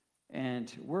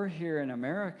 And we're here in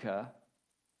America,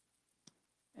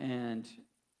 and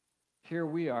here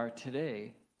we are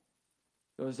today.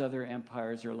 Those other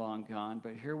empires are long gone,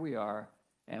 but here we are,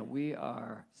 and we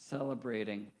are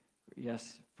celebrating.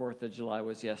 Yes, 4th of July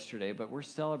was yesterday, but we're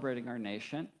celebrating our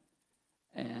nation.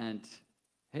 And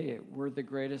hey, we're the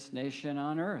greatest nation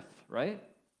on earth, right?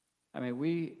 I mean,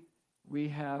 we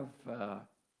have,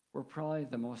 we're probably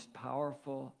the most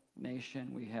powerful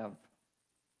nation. We have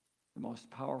the most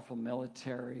powerful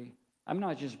military. I'm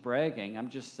not just bragging. I'm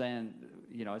just saying,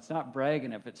 it's not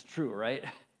bragging if it's true, right?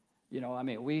 I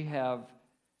mean, we have,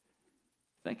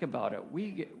 think about it.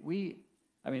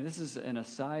 I mean, this is an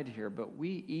aside here, but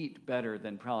we eat better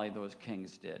than probably those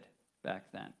kings did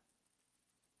back then.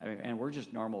 I mean, and we're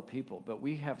just normal people, but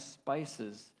we have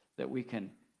spices that we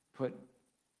can put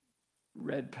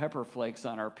red pepper flakes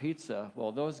on our pizza.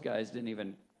 Well, those guys didn't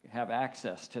even have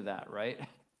access to that, right?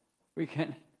 We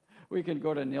can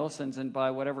go to Nielsen's and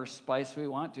buy whatever spice we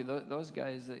want to. Those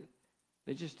guys,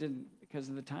 they just didn't, because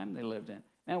of the time they lived in.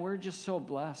 And we're just so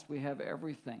blessed. We have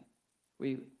everything.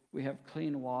 We have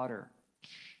clean water.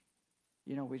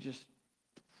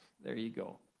 There you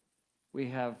go. We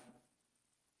have,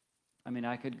 I mean,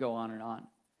 I could go on and on.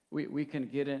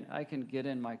 I can get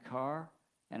in my car,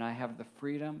 and I have the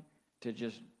freedom to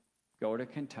just go to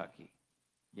Kentucky,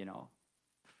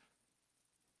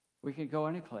 We can go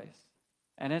any place.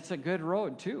 And it's a good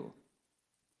road, too.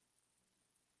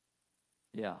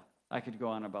 Yeah, I could go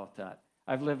on about that.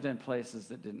 I've lived in places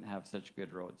that didn't have such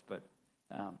good roads. But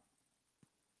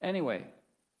anyway,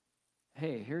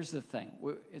 hey, here's the thing.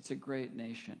 It's a great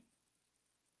nation.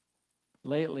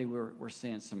 Lately, we're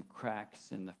seeing some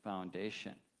cracks in the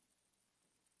foundation.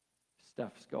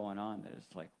 Stuff's going on that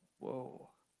it's like, whoa.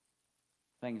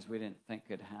 Things we didn't think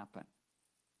could happen.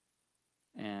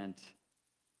 And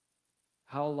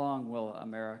how long will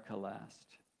America last?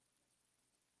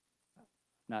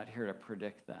 Not here to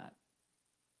predict that.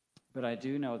 But I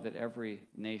do know that every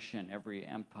nation, every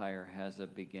empire has a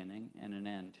beginning and an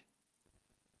end.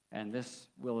 And this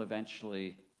will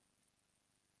eventually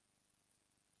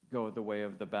go the way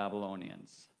of the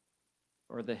Babylonians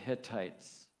or the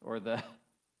Hittites or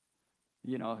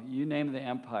you name the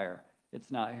empire. It's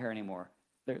not here anymore.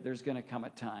 There's going to come a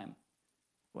time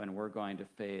when we're going to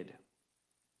fade.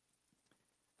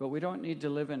 But we don't need to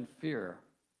live in fear.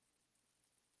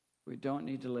 We don't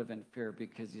need to live in fear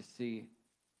because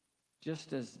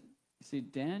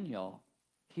Daniel,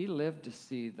 he lived to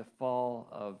see the fall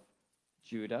of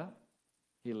Judah.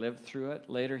 He lived through it.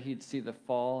 Later, he'd see the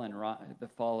fall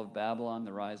of Babylon,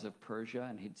 the rise of Persia,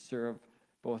 and he'd serve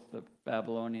both the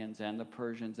Babylonians and the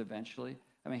Persians eventually.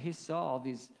 I mean, he saw all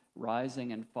these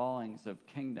rising and fallings of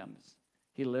kingdoms.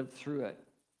 He lived through it.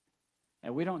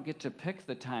 And we don't get to pick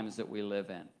the times that we live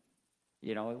in.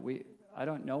 I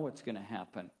don't know what's going to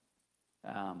happen.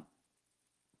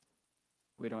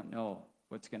 We don't know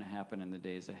what's going to happen in the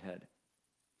days ahead.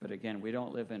 But again, we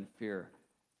don't live in fear.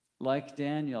 Like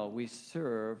Daniel, we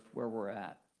serve where we're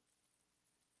at.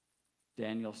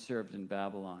 Daniel served in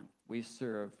Babylon. We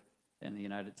serve in the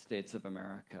United States of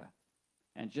America.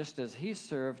 And just as he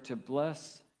served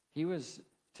he was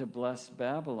to bless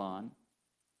Babylon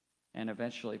and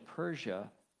eventually Persia.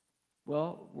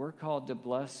 Well, we're called to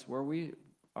bless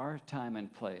our time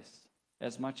and place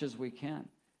as much as we can.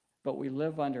 But we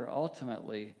live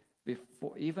ultimately,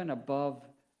 even above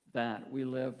that, we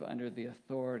live under the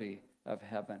authority of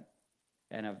heaven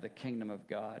and of the kingdom of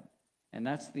God. And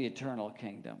that's the eternal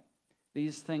kingdom.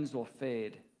 These things will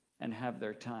fade and have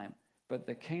their time. But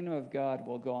the kingdom of God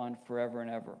will go on forever and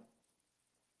ever.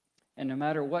 And no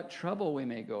matter what trouble we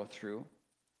may go through,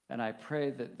 and I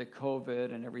pray that the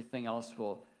COVID and everything else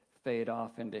will fade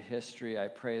off into history. I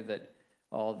pray that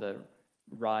all the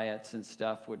riots and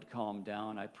stuff would calm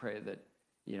down. I pray that,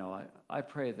 I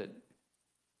pray that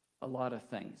a lot of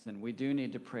things. And we do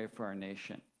need to pray for our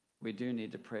nation. We do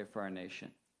need to pray for our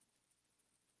nation.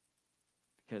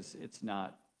 Because it's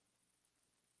not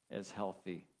as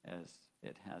healthy as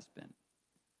it has been.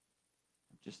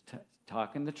 I'm just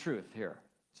talking the truth here.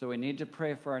 So we need to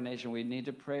pray for our nation. We need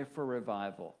to pray for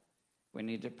revival. We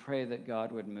need to pray that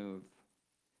God would move.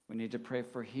 We need to pray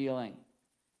for healing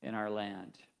in our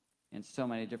land in so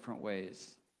many different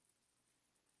ways.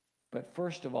 But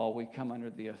first of all, we come under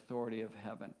the authority of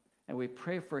heaven. And we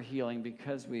pray for healing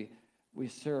because we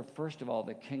serve, first of all,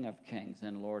 the King of Kings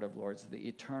and Lord of Lords, the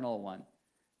eternal one,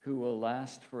 who will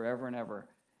last forever and ever.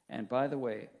 And by the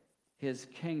way, his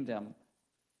kingdom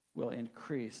will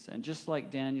increase. And just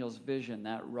like Daniel's vision,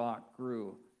 that rock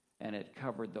grew and it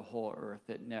covered the whole earth.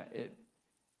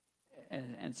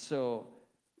 And so,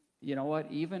 you know what?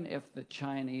 Even if the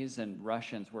Chinese and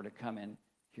Russians were to come in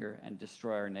here and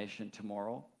destroy our nation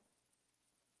tomorrow,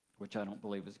 which I don't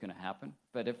believe is going to happen,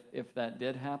 but if that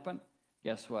did happen,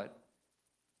 guess what?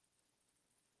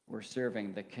 We're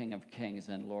serving the King of Kings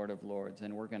and Lord of Lords,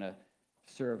 and we're going to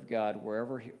serve God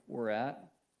wherever we're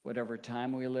at, whatever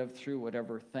time we live through,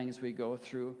 whatever things we go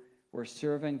through. We're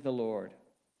serving the Lord.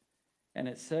 And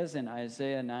it says in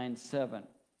Isaiah 9:7,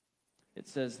 it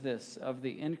says this, of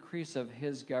the increase of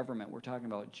his government, we're talking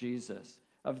about Jesus,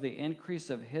 of the increase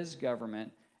of his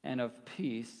government and of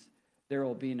peace, there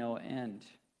will be no end.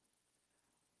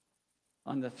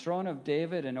 On the throne of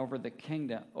David and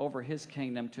over his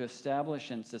kingdom, to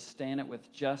establish and sustain it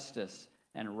with justice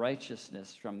and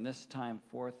righteousness from this time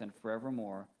forth and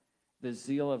forevermore, the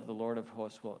zeal of the Lord of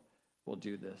hosts will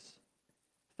do this.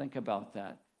 Think about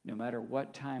that. No matter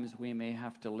what times we may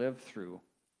have to live through,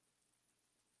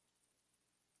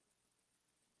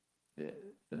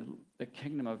 the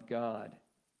kingdom of God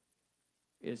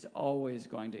is always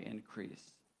going to increase.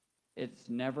 It's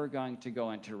never going to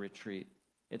go into retreat.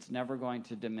 It's never going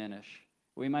to diminish.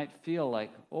 We might feel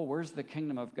like, oh, where's the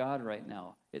kingdom of God right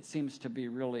now? It seems to be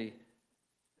really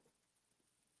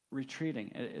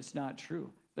retreating. It's not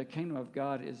true. The kingdom of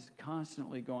God is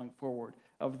constantly going forward.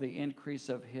 Of the increase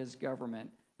of his government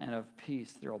and of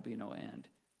peace, there will be no end.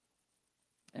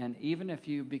 And even if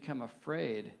you become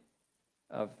afraid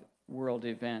of world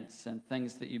events and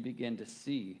things that you begin to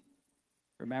see,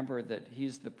 remember that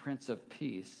he's the Prince of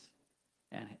Peace,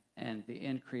 and the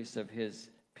increase of his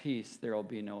peace, there will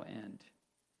be no end.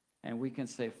 And we can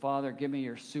say, Father, give me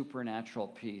your supernatural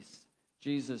peace.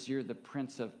 Jesus, you're the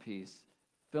Prince of Peace.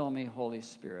 Fill me, Holy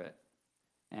Spirit.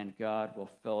 And God will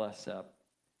fill us up,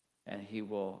 and he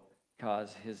will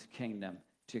cause his kingdom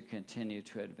to continue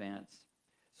to advance.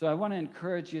 So I want to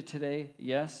encourage you today.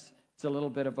 Yes, it's a little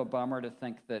bit of a bummer to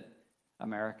think that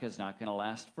America is not going to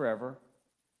last forever,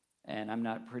 and I'm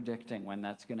not predicting when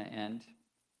that's going to end.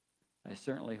 I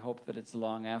certainly hope that it's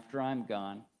long after I'm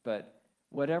gone, but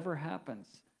whatever happens,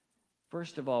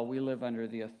 first of all, we live under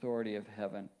the authority of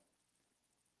heaven.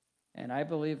 And I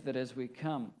believe that as we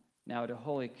come now to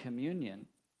Holy Communion,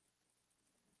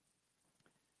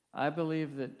 I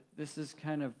believe that this is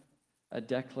kind of a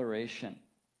declaration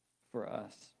for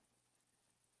us.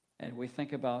 And we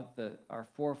think about our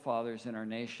forefathers in our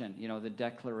nation, you know, the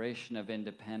Declaration of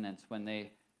Independence, when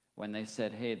they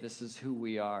said, hey, this is who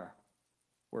we are.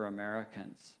 We're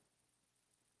Americans.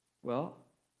 Well,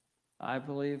 I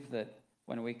believe that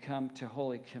when we come to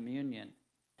Holy Communion,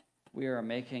 we are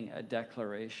making a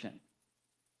declaration.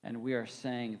 And we are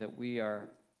saying that we are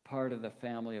part of the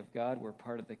family of God. We're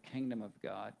part of the kingdom of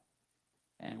God.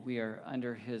 And we are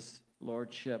under his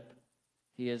lordship.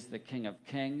 He is the King of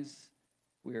Kings.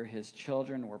 We are his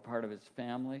children. We're part of his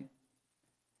family.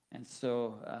 And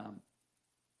so,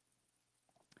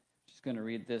 just going to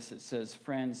read this. It says,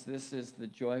 friends, this is the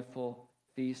joyful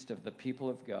feast of the people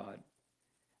of God.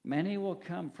 Many will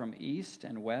come from east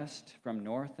and west, from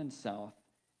north and south,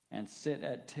 and sit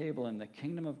at table in the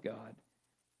kingdom of God.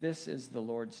 This is the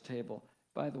Lord's table.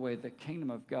 By the way, the kingdom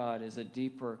of God is a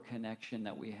deeper connection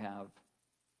that we have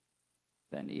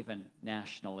than even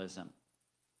nationalism.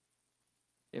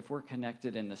 If we're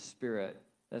connected in the Spirit,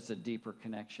 that's a deeper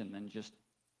connection than just,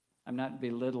 I'm not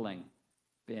belittling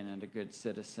being a good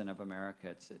citizen of America.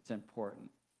 It's important.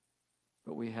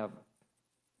 But we have,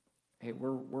 hey,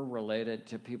 we're related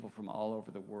to people from all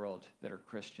over the world that are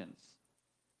Christians,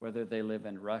 whether they live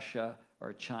in Russia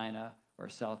or China or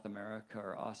South America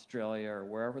or Australia or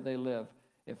wherever they live.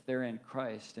 If they're in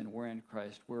Christ and we're in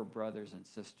Christ, we're brothers and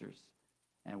sisters,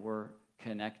 and we're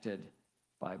connected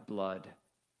by blood.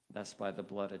 That's by the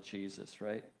blood of Jesus,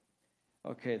 right?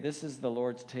 Okay, this is the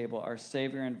Lord's table. Our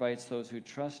Savior invites those who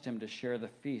trust him to share the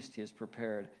feast he has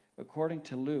prepared. According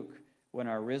to Luke, when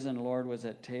our risen Lord was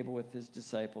at table with his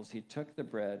disciples, he took the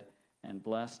bread and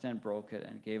blessed and broke it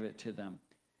and gave it to them.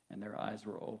 And their eyes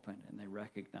were opened and they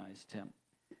recognized him.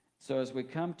 So as we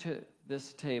come to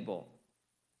this table,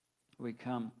 we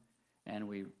come and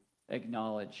we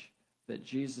acknowledge that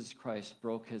Jesus Christ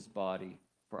broke his body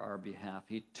for our behalf.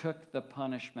 He took the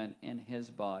punishment in his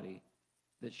body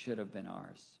that should have been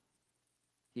ours.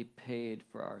 He paid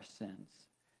for our sins.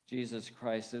 Jesus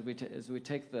Christ, as we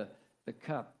take the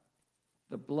cup,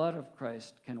 the blood of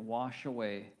Christ can wash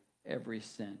away every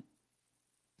sin.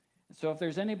 So if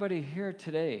there's anybody here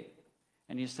today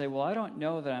and you say, well, I don't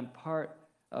know that I'm part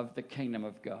of the kingdom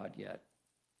of God yet.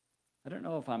 I don't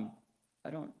know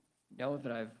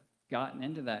that I've gotten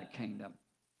into that kingdom.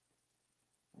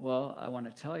 Well, I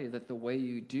want to tell you that the way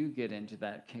you do get into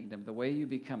that kingdom, the way you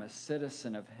become a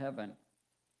citizen of heaven,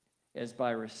 is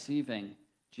by receiving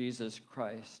Jesus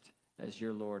Christ as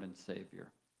your Lord and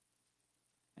Savior.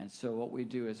 And so what we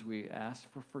do is we ask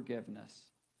for forgiveness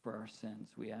for our sins.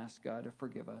 We ask God to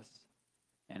forgive us,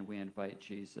 and we invite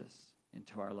Jesus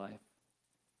into our life.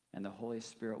 And the Holy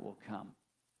Spirit will come,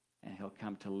 and he'll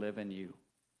come to live in you,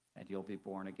 and you'll be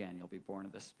born again. You'll be born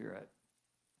of the Spirit.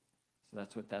 So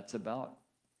that's what that's about.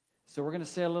 So we're going to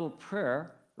say a little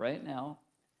prayer right now.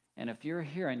 And if you're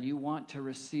here and you want to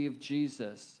receive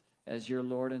Jesus as your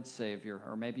Lord and Savior,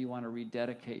 or maybe you want to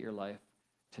rededicate your life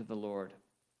to the Lord,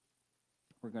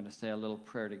 we're going to say a little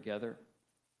prayer together.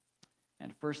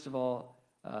 And first of all,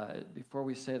 before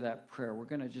we say that prayer, we're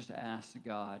going to just ask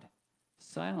God.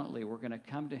 Silently, we're going to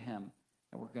come to him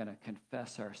and we're going to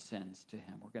confess our sins to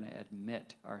him. We're going to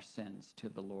admit our sins to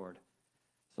the Lord.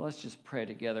 So let's just pray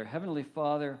together. Heavenly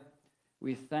Father,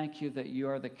 we thank you that you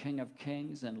are the King of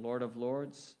Kings and Lord of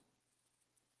Lords.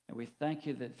 And we thank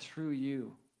you that through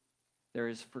you there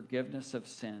is forgiveness of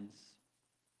sins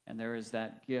and there is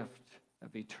that gift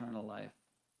of eternal life.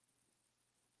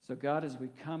 So God, as we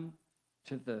come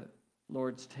to the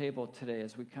Lord's table today,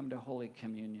 as we come to Holy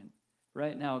Communion,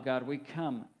 right now, God, we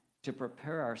come to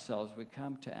prepare ourselves. We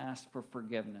come to ask for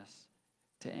forgiveness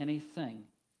to anything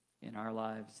in our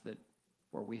lives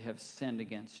where we have sinned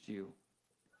against you.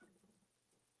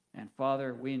 And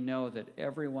Father, we know that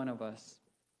every one of us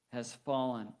has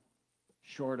fallen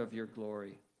short of your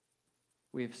glory.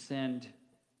 We've sinned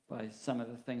by some of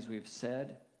the things we've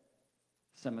said,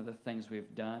 some of the things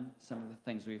we've done, some of the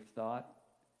things we've thought.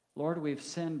 Lord, we've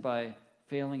sinned by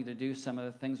failing to do some of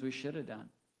the things we should have done.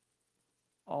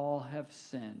 All have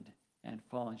sinned and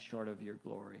fallen short of your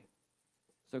glory.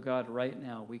 So God, right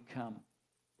now we come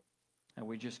and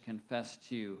we just confess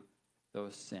to you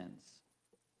those sins.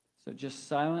 So just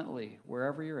silently,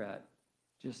 wherever you're at,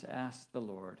 just ask the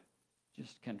Lord.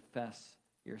 Just confess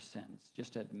your sins.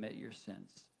 Just admit your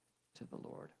sins to the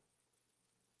Lord.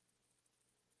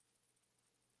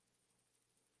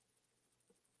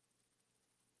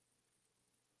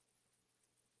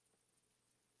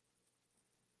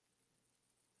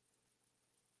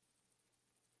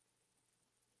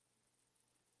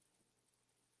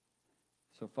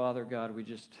 So, Father God, we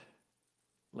just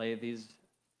lay these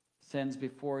sins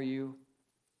before you,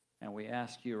 and we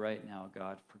ask you right now,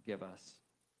 God, forgive us.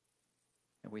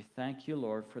 And we thank you,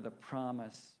 Lord, for the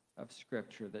promise of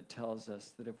Scripture that tells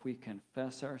us that if we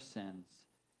confess our sins,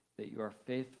 that you are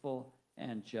faithful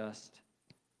and just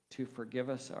to forgive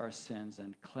us our sins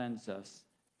and cleanse us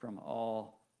from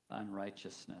all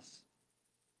unrighteousness.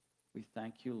 We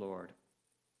thank you, Lord.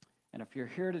 And if you're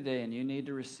here today and you need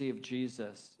to receive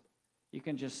Jesus, you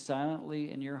can just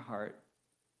silently in your heart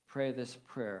pray this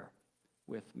prayer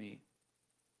with me.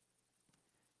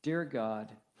 Dear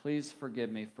God, please forgive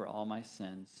me for all my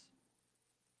sins.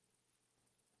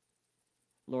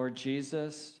 Lord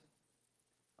Jesus,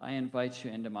 I invite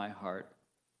you into my heart.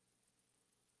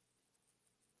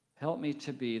 Help me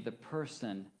to be the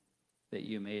person that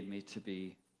you made me to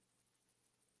be.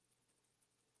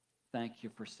 Thank you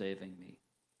for saving me.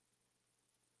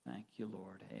 Thank you,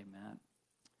 Lord. Amen.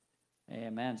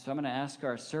 Amen. So I'm going to ask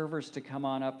our servers to come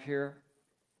on up here,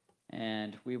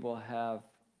 and we will have,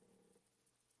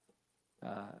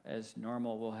 as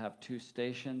normal, we'll have 2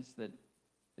 stations that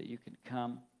you can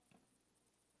come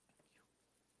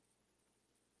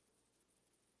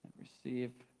and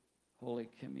receive Holy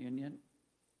Communion.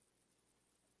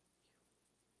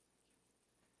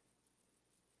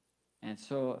 And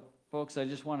so, folks, I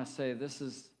just want to say this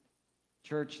is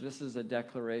a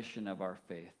declaration of our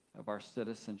faith, of our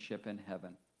citizenship in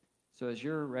heaven. So as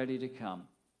you're ready to come,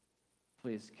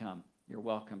 please come. You're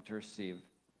welcome to receive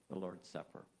the Lord's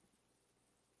Supper.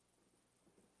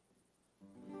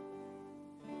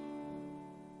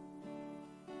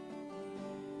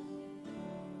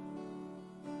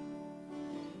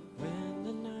 When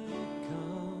the night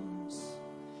comes,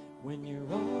 when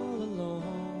you're all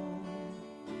alone,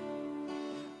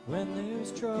 when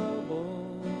there's trouble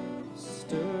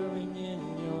stirring in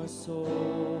your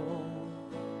soul,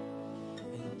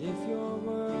 and if your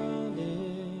world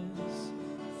is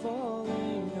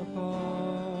falling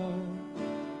apart,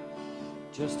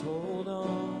 just hold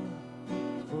on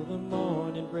for the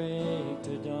morning break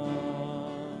to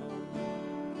dawn.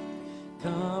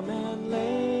 Come and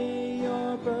lay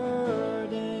your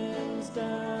burdens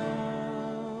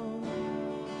down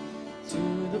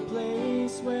to the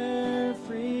place where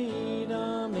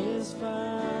freedom is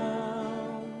found.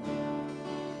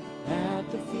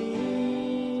 At the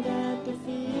feet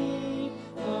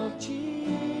of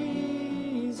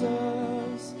Jesus,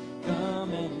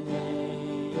 come and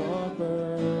lay your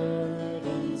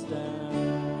burdens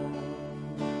down.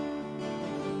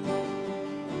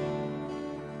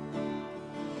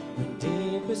 When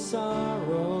deepest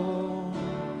sorrow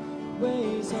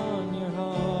weighs on your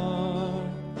heart,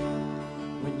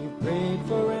 when you prayed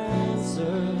for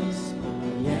answers,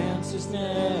 the answers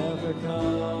never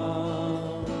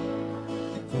come.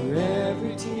 For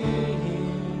every tear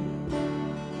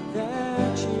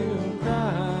that you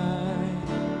cry,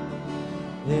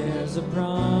 there's a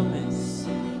promise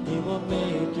He will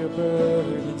make your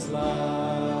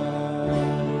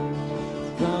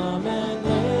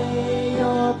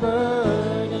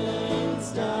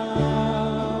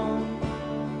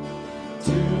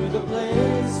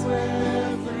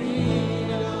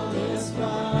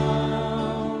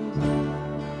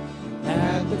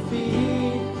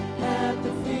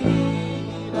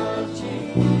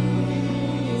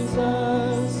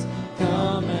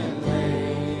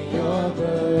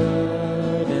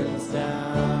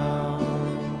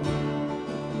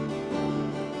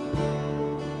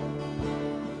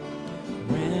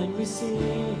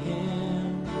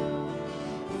Him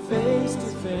face to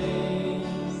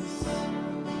face.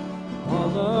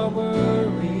 All our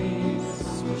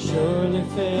worries will surely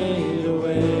fade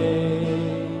away.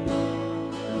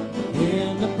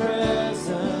 In the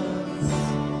presence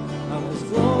of His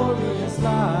glorious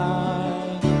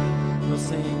light, we'll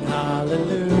sing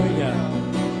hallelujah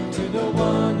to the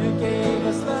one who gave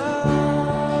us life.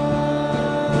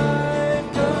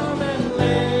 Come and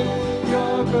lay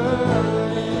your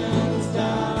burdens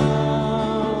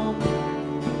down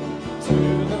to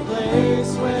the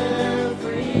place where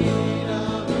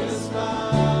freedom is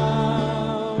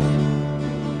found.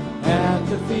 At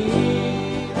the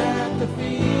feet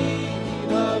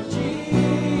of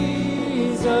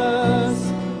Jesus,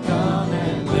 come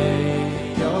and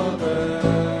lay your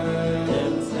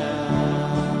burdens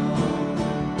down.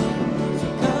 So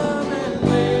come and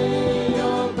lay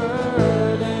your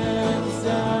burdens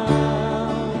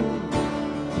down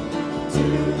to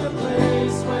the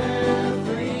place where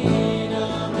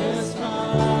freedom is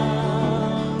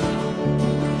found.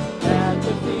 At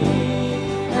the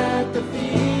feet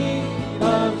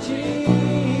of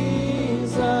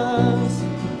Jesus,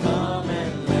 come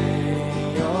and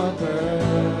lay your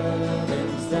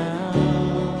burdens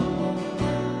down.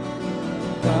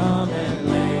 Come and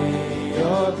lay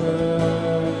your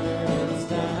burdens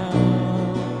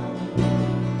down.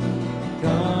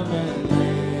 Come and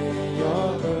lay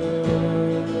your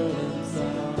burdens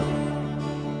down.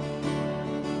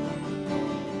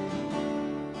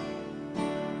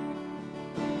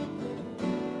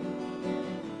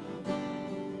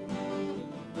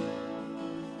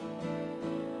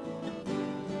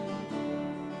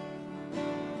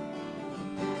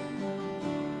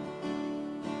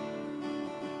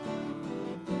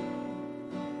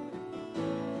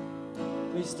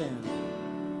 Please stand.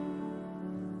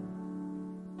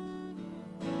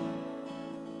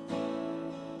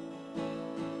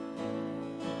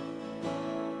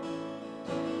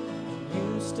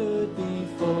 You stood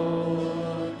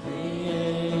before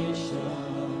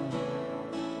creation,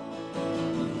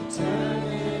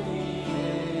 eternity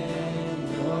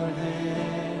in your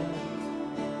hand.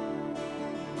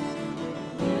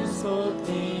 You spoke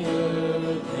the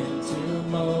earth into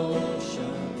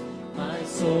motion, my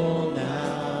soul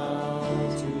now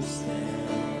to stand.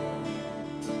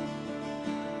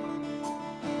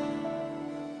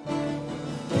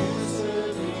 You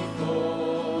stood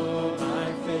before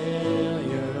my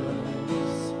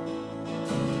failures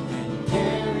and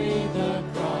carried the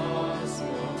cross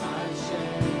for my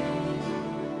shame.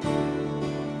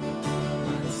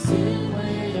 My sin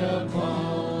weighed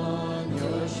upon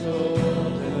your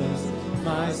shoulders,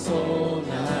 my soul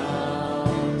now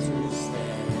to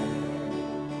stand.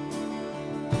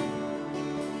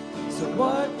 So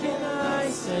what can I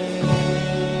say?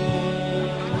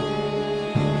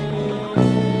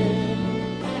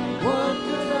 What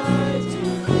could I do?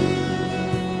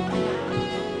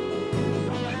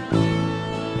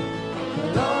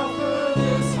 But offer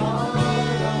this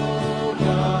heart, oh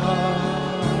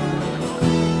God,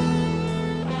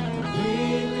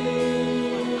 completely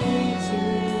to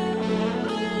you.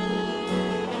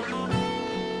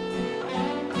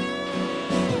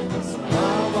 So I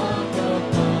walk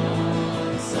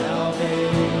upon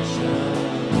salvation,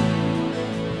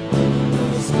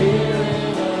 the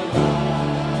Spirit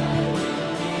abide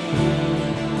in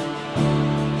me.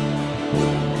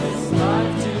 It's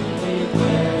life to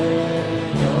declare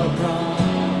your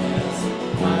promise,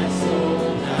 my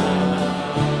soul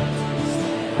now to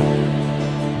stand.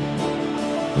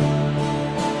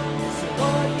 So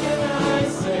what can I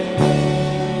say?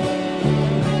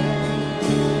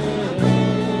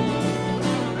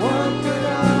 What could I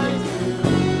do?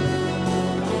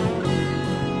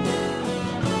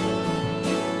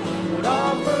 Would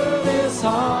offer this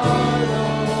heart,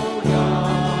 oh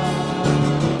God,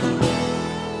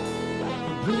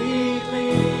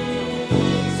 completely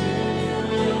to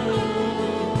you.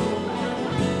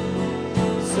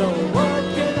 So what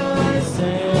can I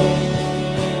say?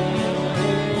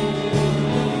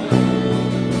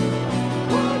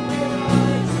 What can I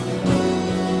do?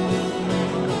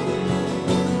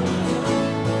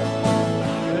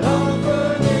 Could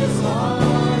offer this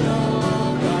heart,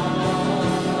 oh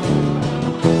God,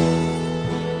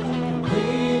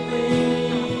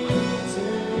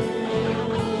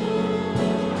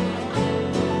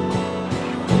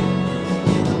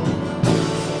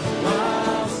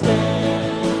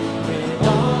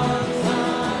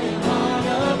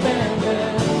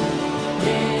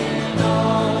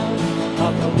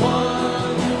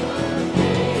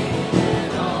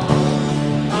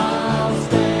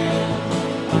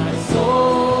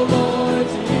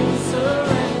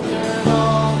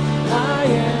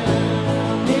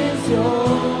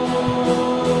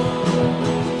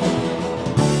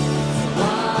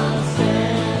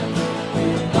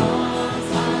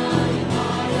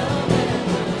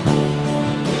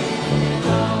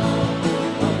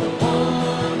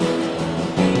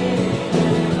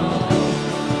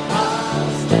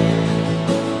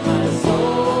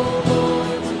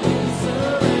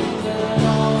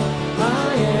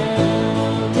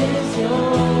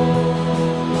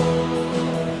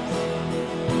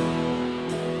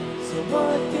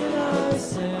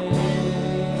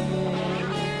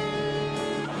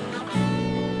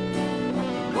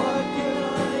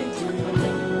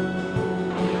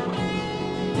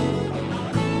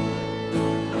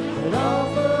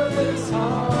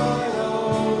 heart,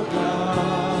 oh God,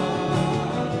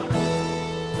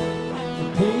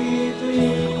 completely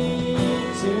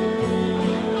to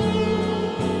you.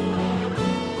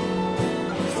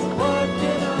 So what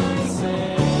can I say?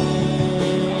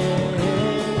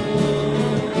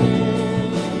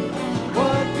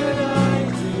 What could I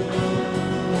do?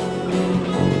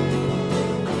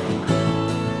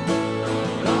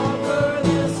 Offer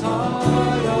this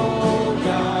heart, oh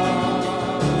God,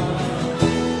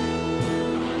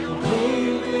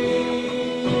 completely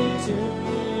to you.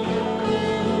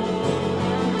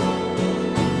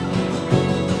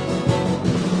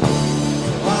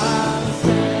 I'll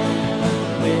stand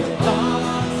with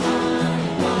arms high,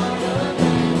 heart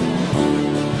abandoned,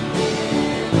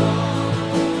 in all,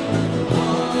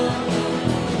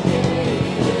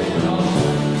 gave it all.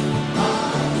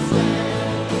 I'll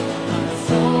stand, my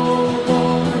soul,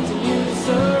 Lord, to you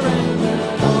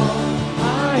surrendered all.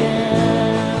 I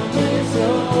am is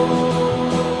yours.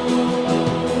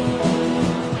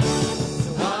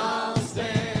 So I'll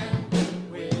stand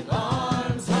with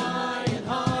arms high and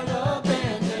heart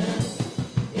abandoned,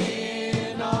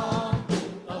 in awe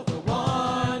of the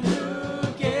one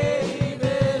who gave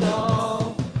it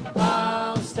all.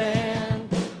 I'll stand,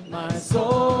 my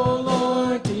soul,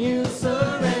 Lord, to you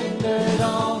surrendered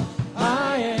all.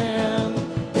 I am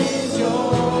is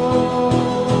yours.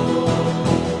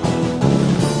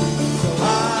 So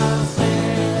I'll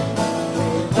stand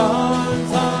with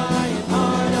arms high and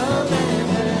heart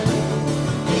abandoned,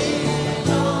 in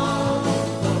awe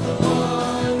of the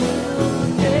one who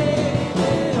gave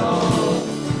it all.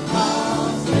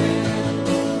 I'll stand,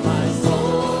 my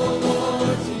soul,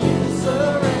 Lord, to you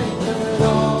surrendered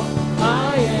all.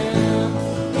 I am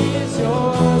is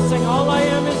yours. Sing, all I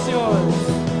am is yours,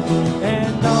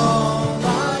 and all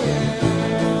I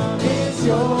am is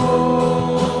yours,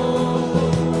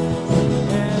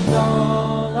 and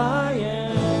all I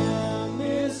am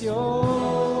is yours.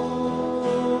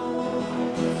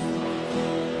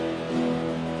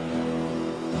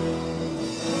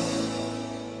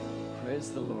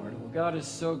 Praise the Lord. Well, God is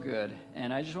so good.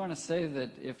 And I just want to say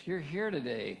that if you're here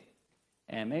today,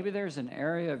 and maybe there's an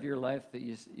area of your life that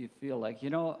you feel like,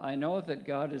 I know that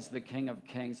God is the King of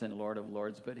Kings and Lord of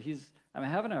Lords, but I'm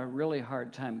having a really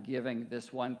hard time giving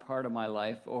this one part of my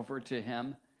life over to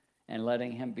Him and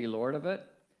letting Him be Lord of it.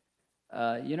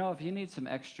 If you need some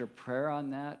extra prayer on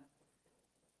that,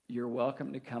 you're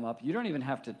welcome to come up. You don't even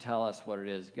have to tell us what it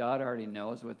is. God already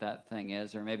knows what that thing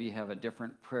is, or maybe you have a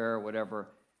different prayer or whatever.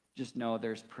 Just know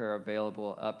there's prayer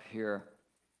available up here,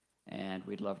 and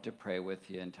we'd love to pray with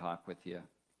you and talk with you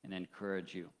and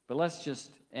encourage you. But let's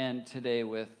just end today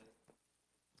with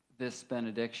this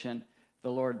benediction. The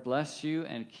Lord bless you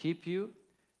and keep you.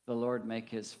 The Lord make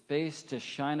His face to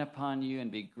shine upon you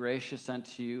and be gracious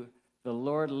unto you. The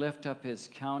Lord lift up His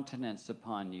countenance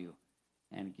upon you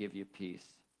and give you peace.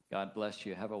 God bless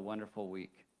you. Have a wonderful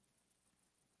week.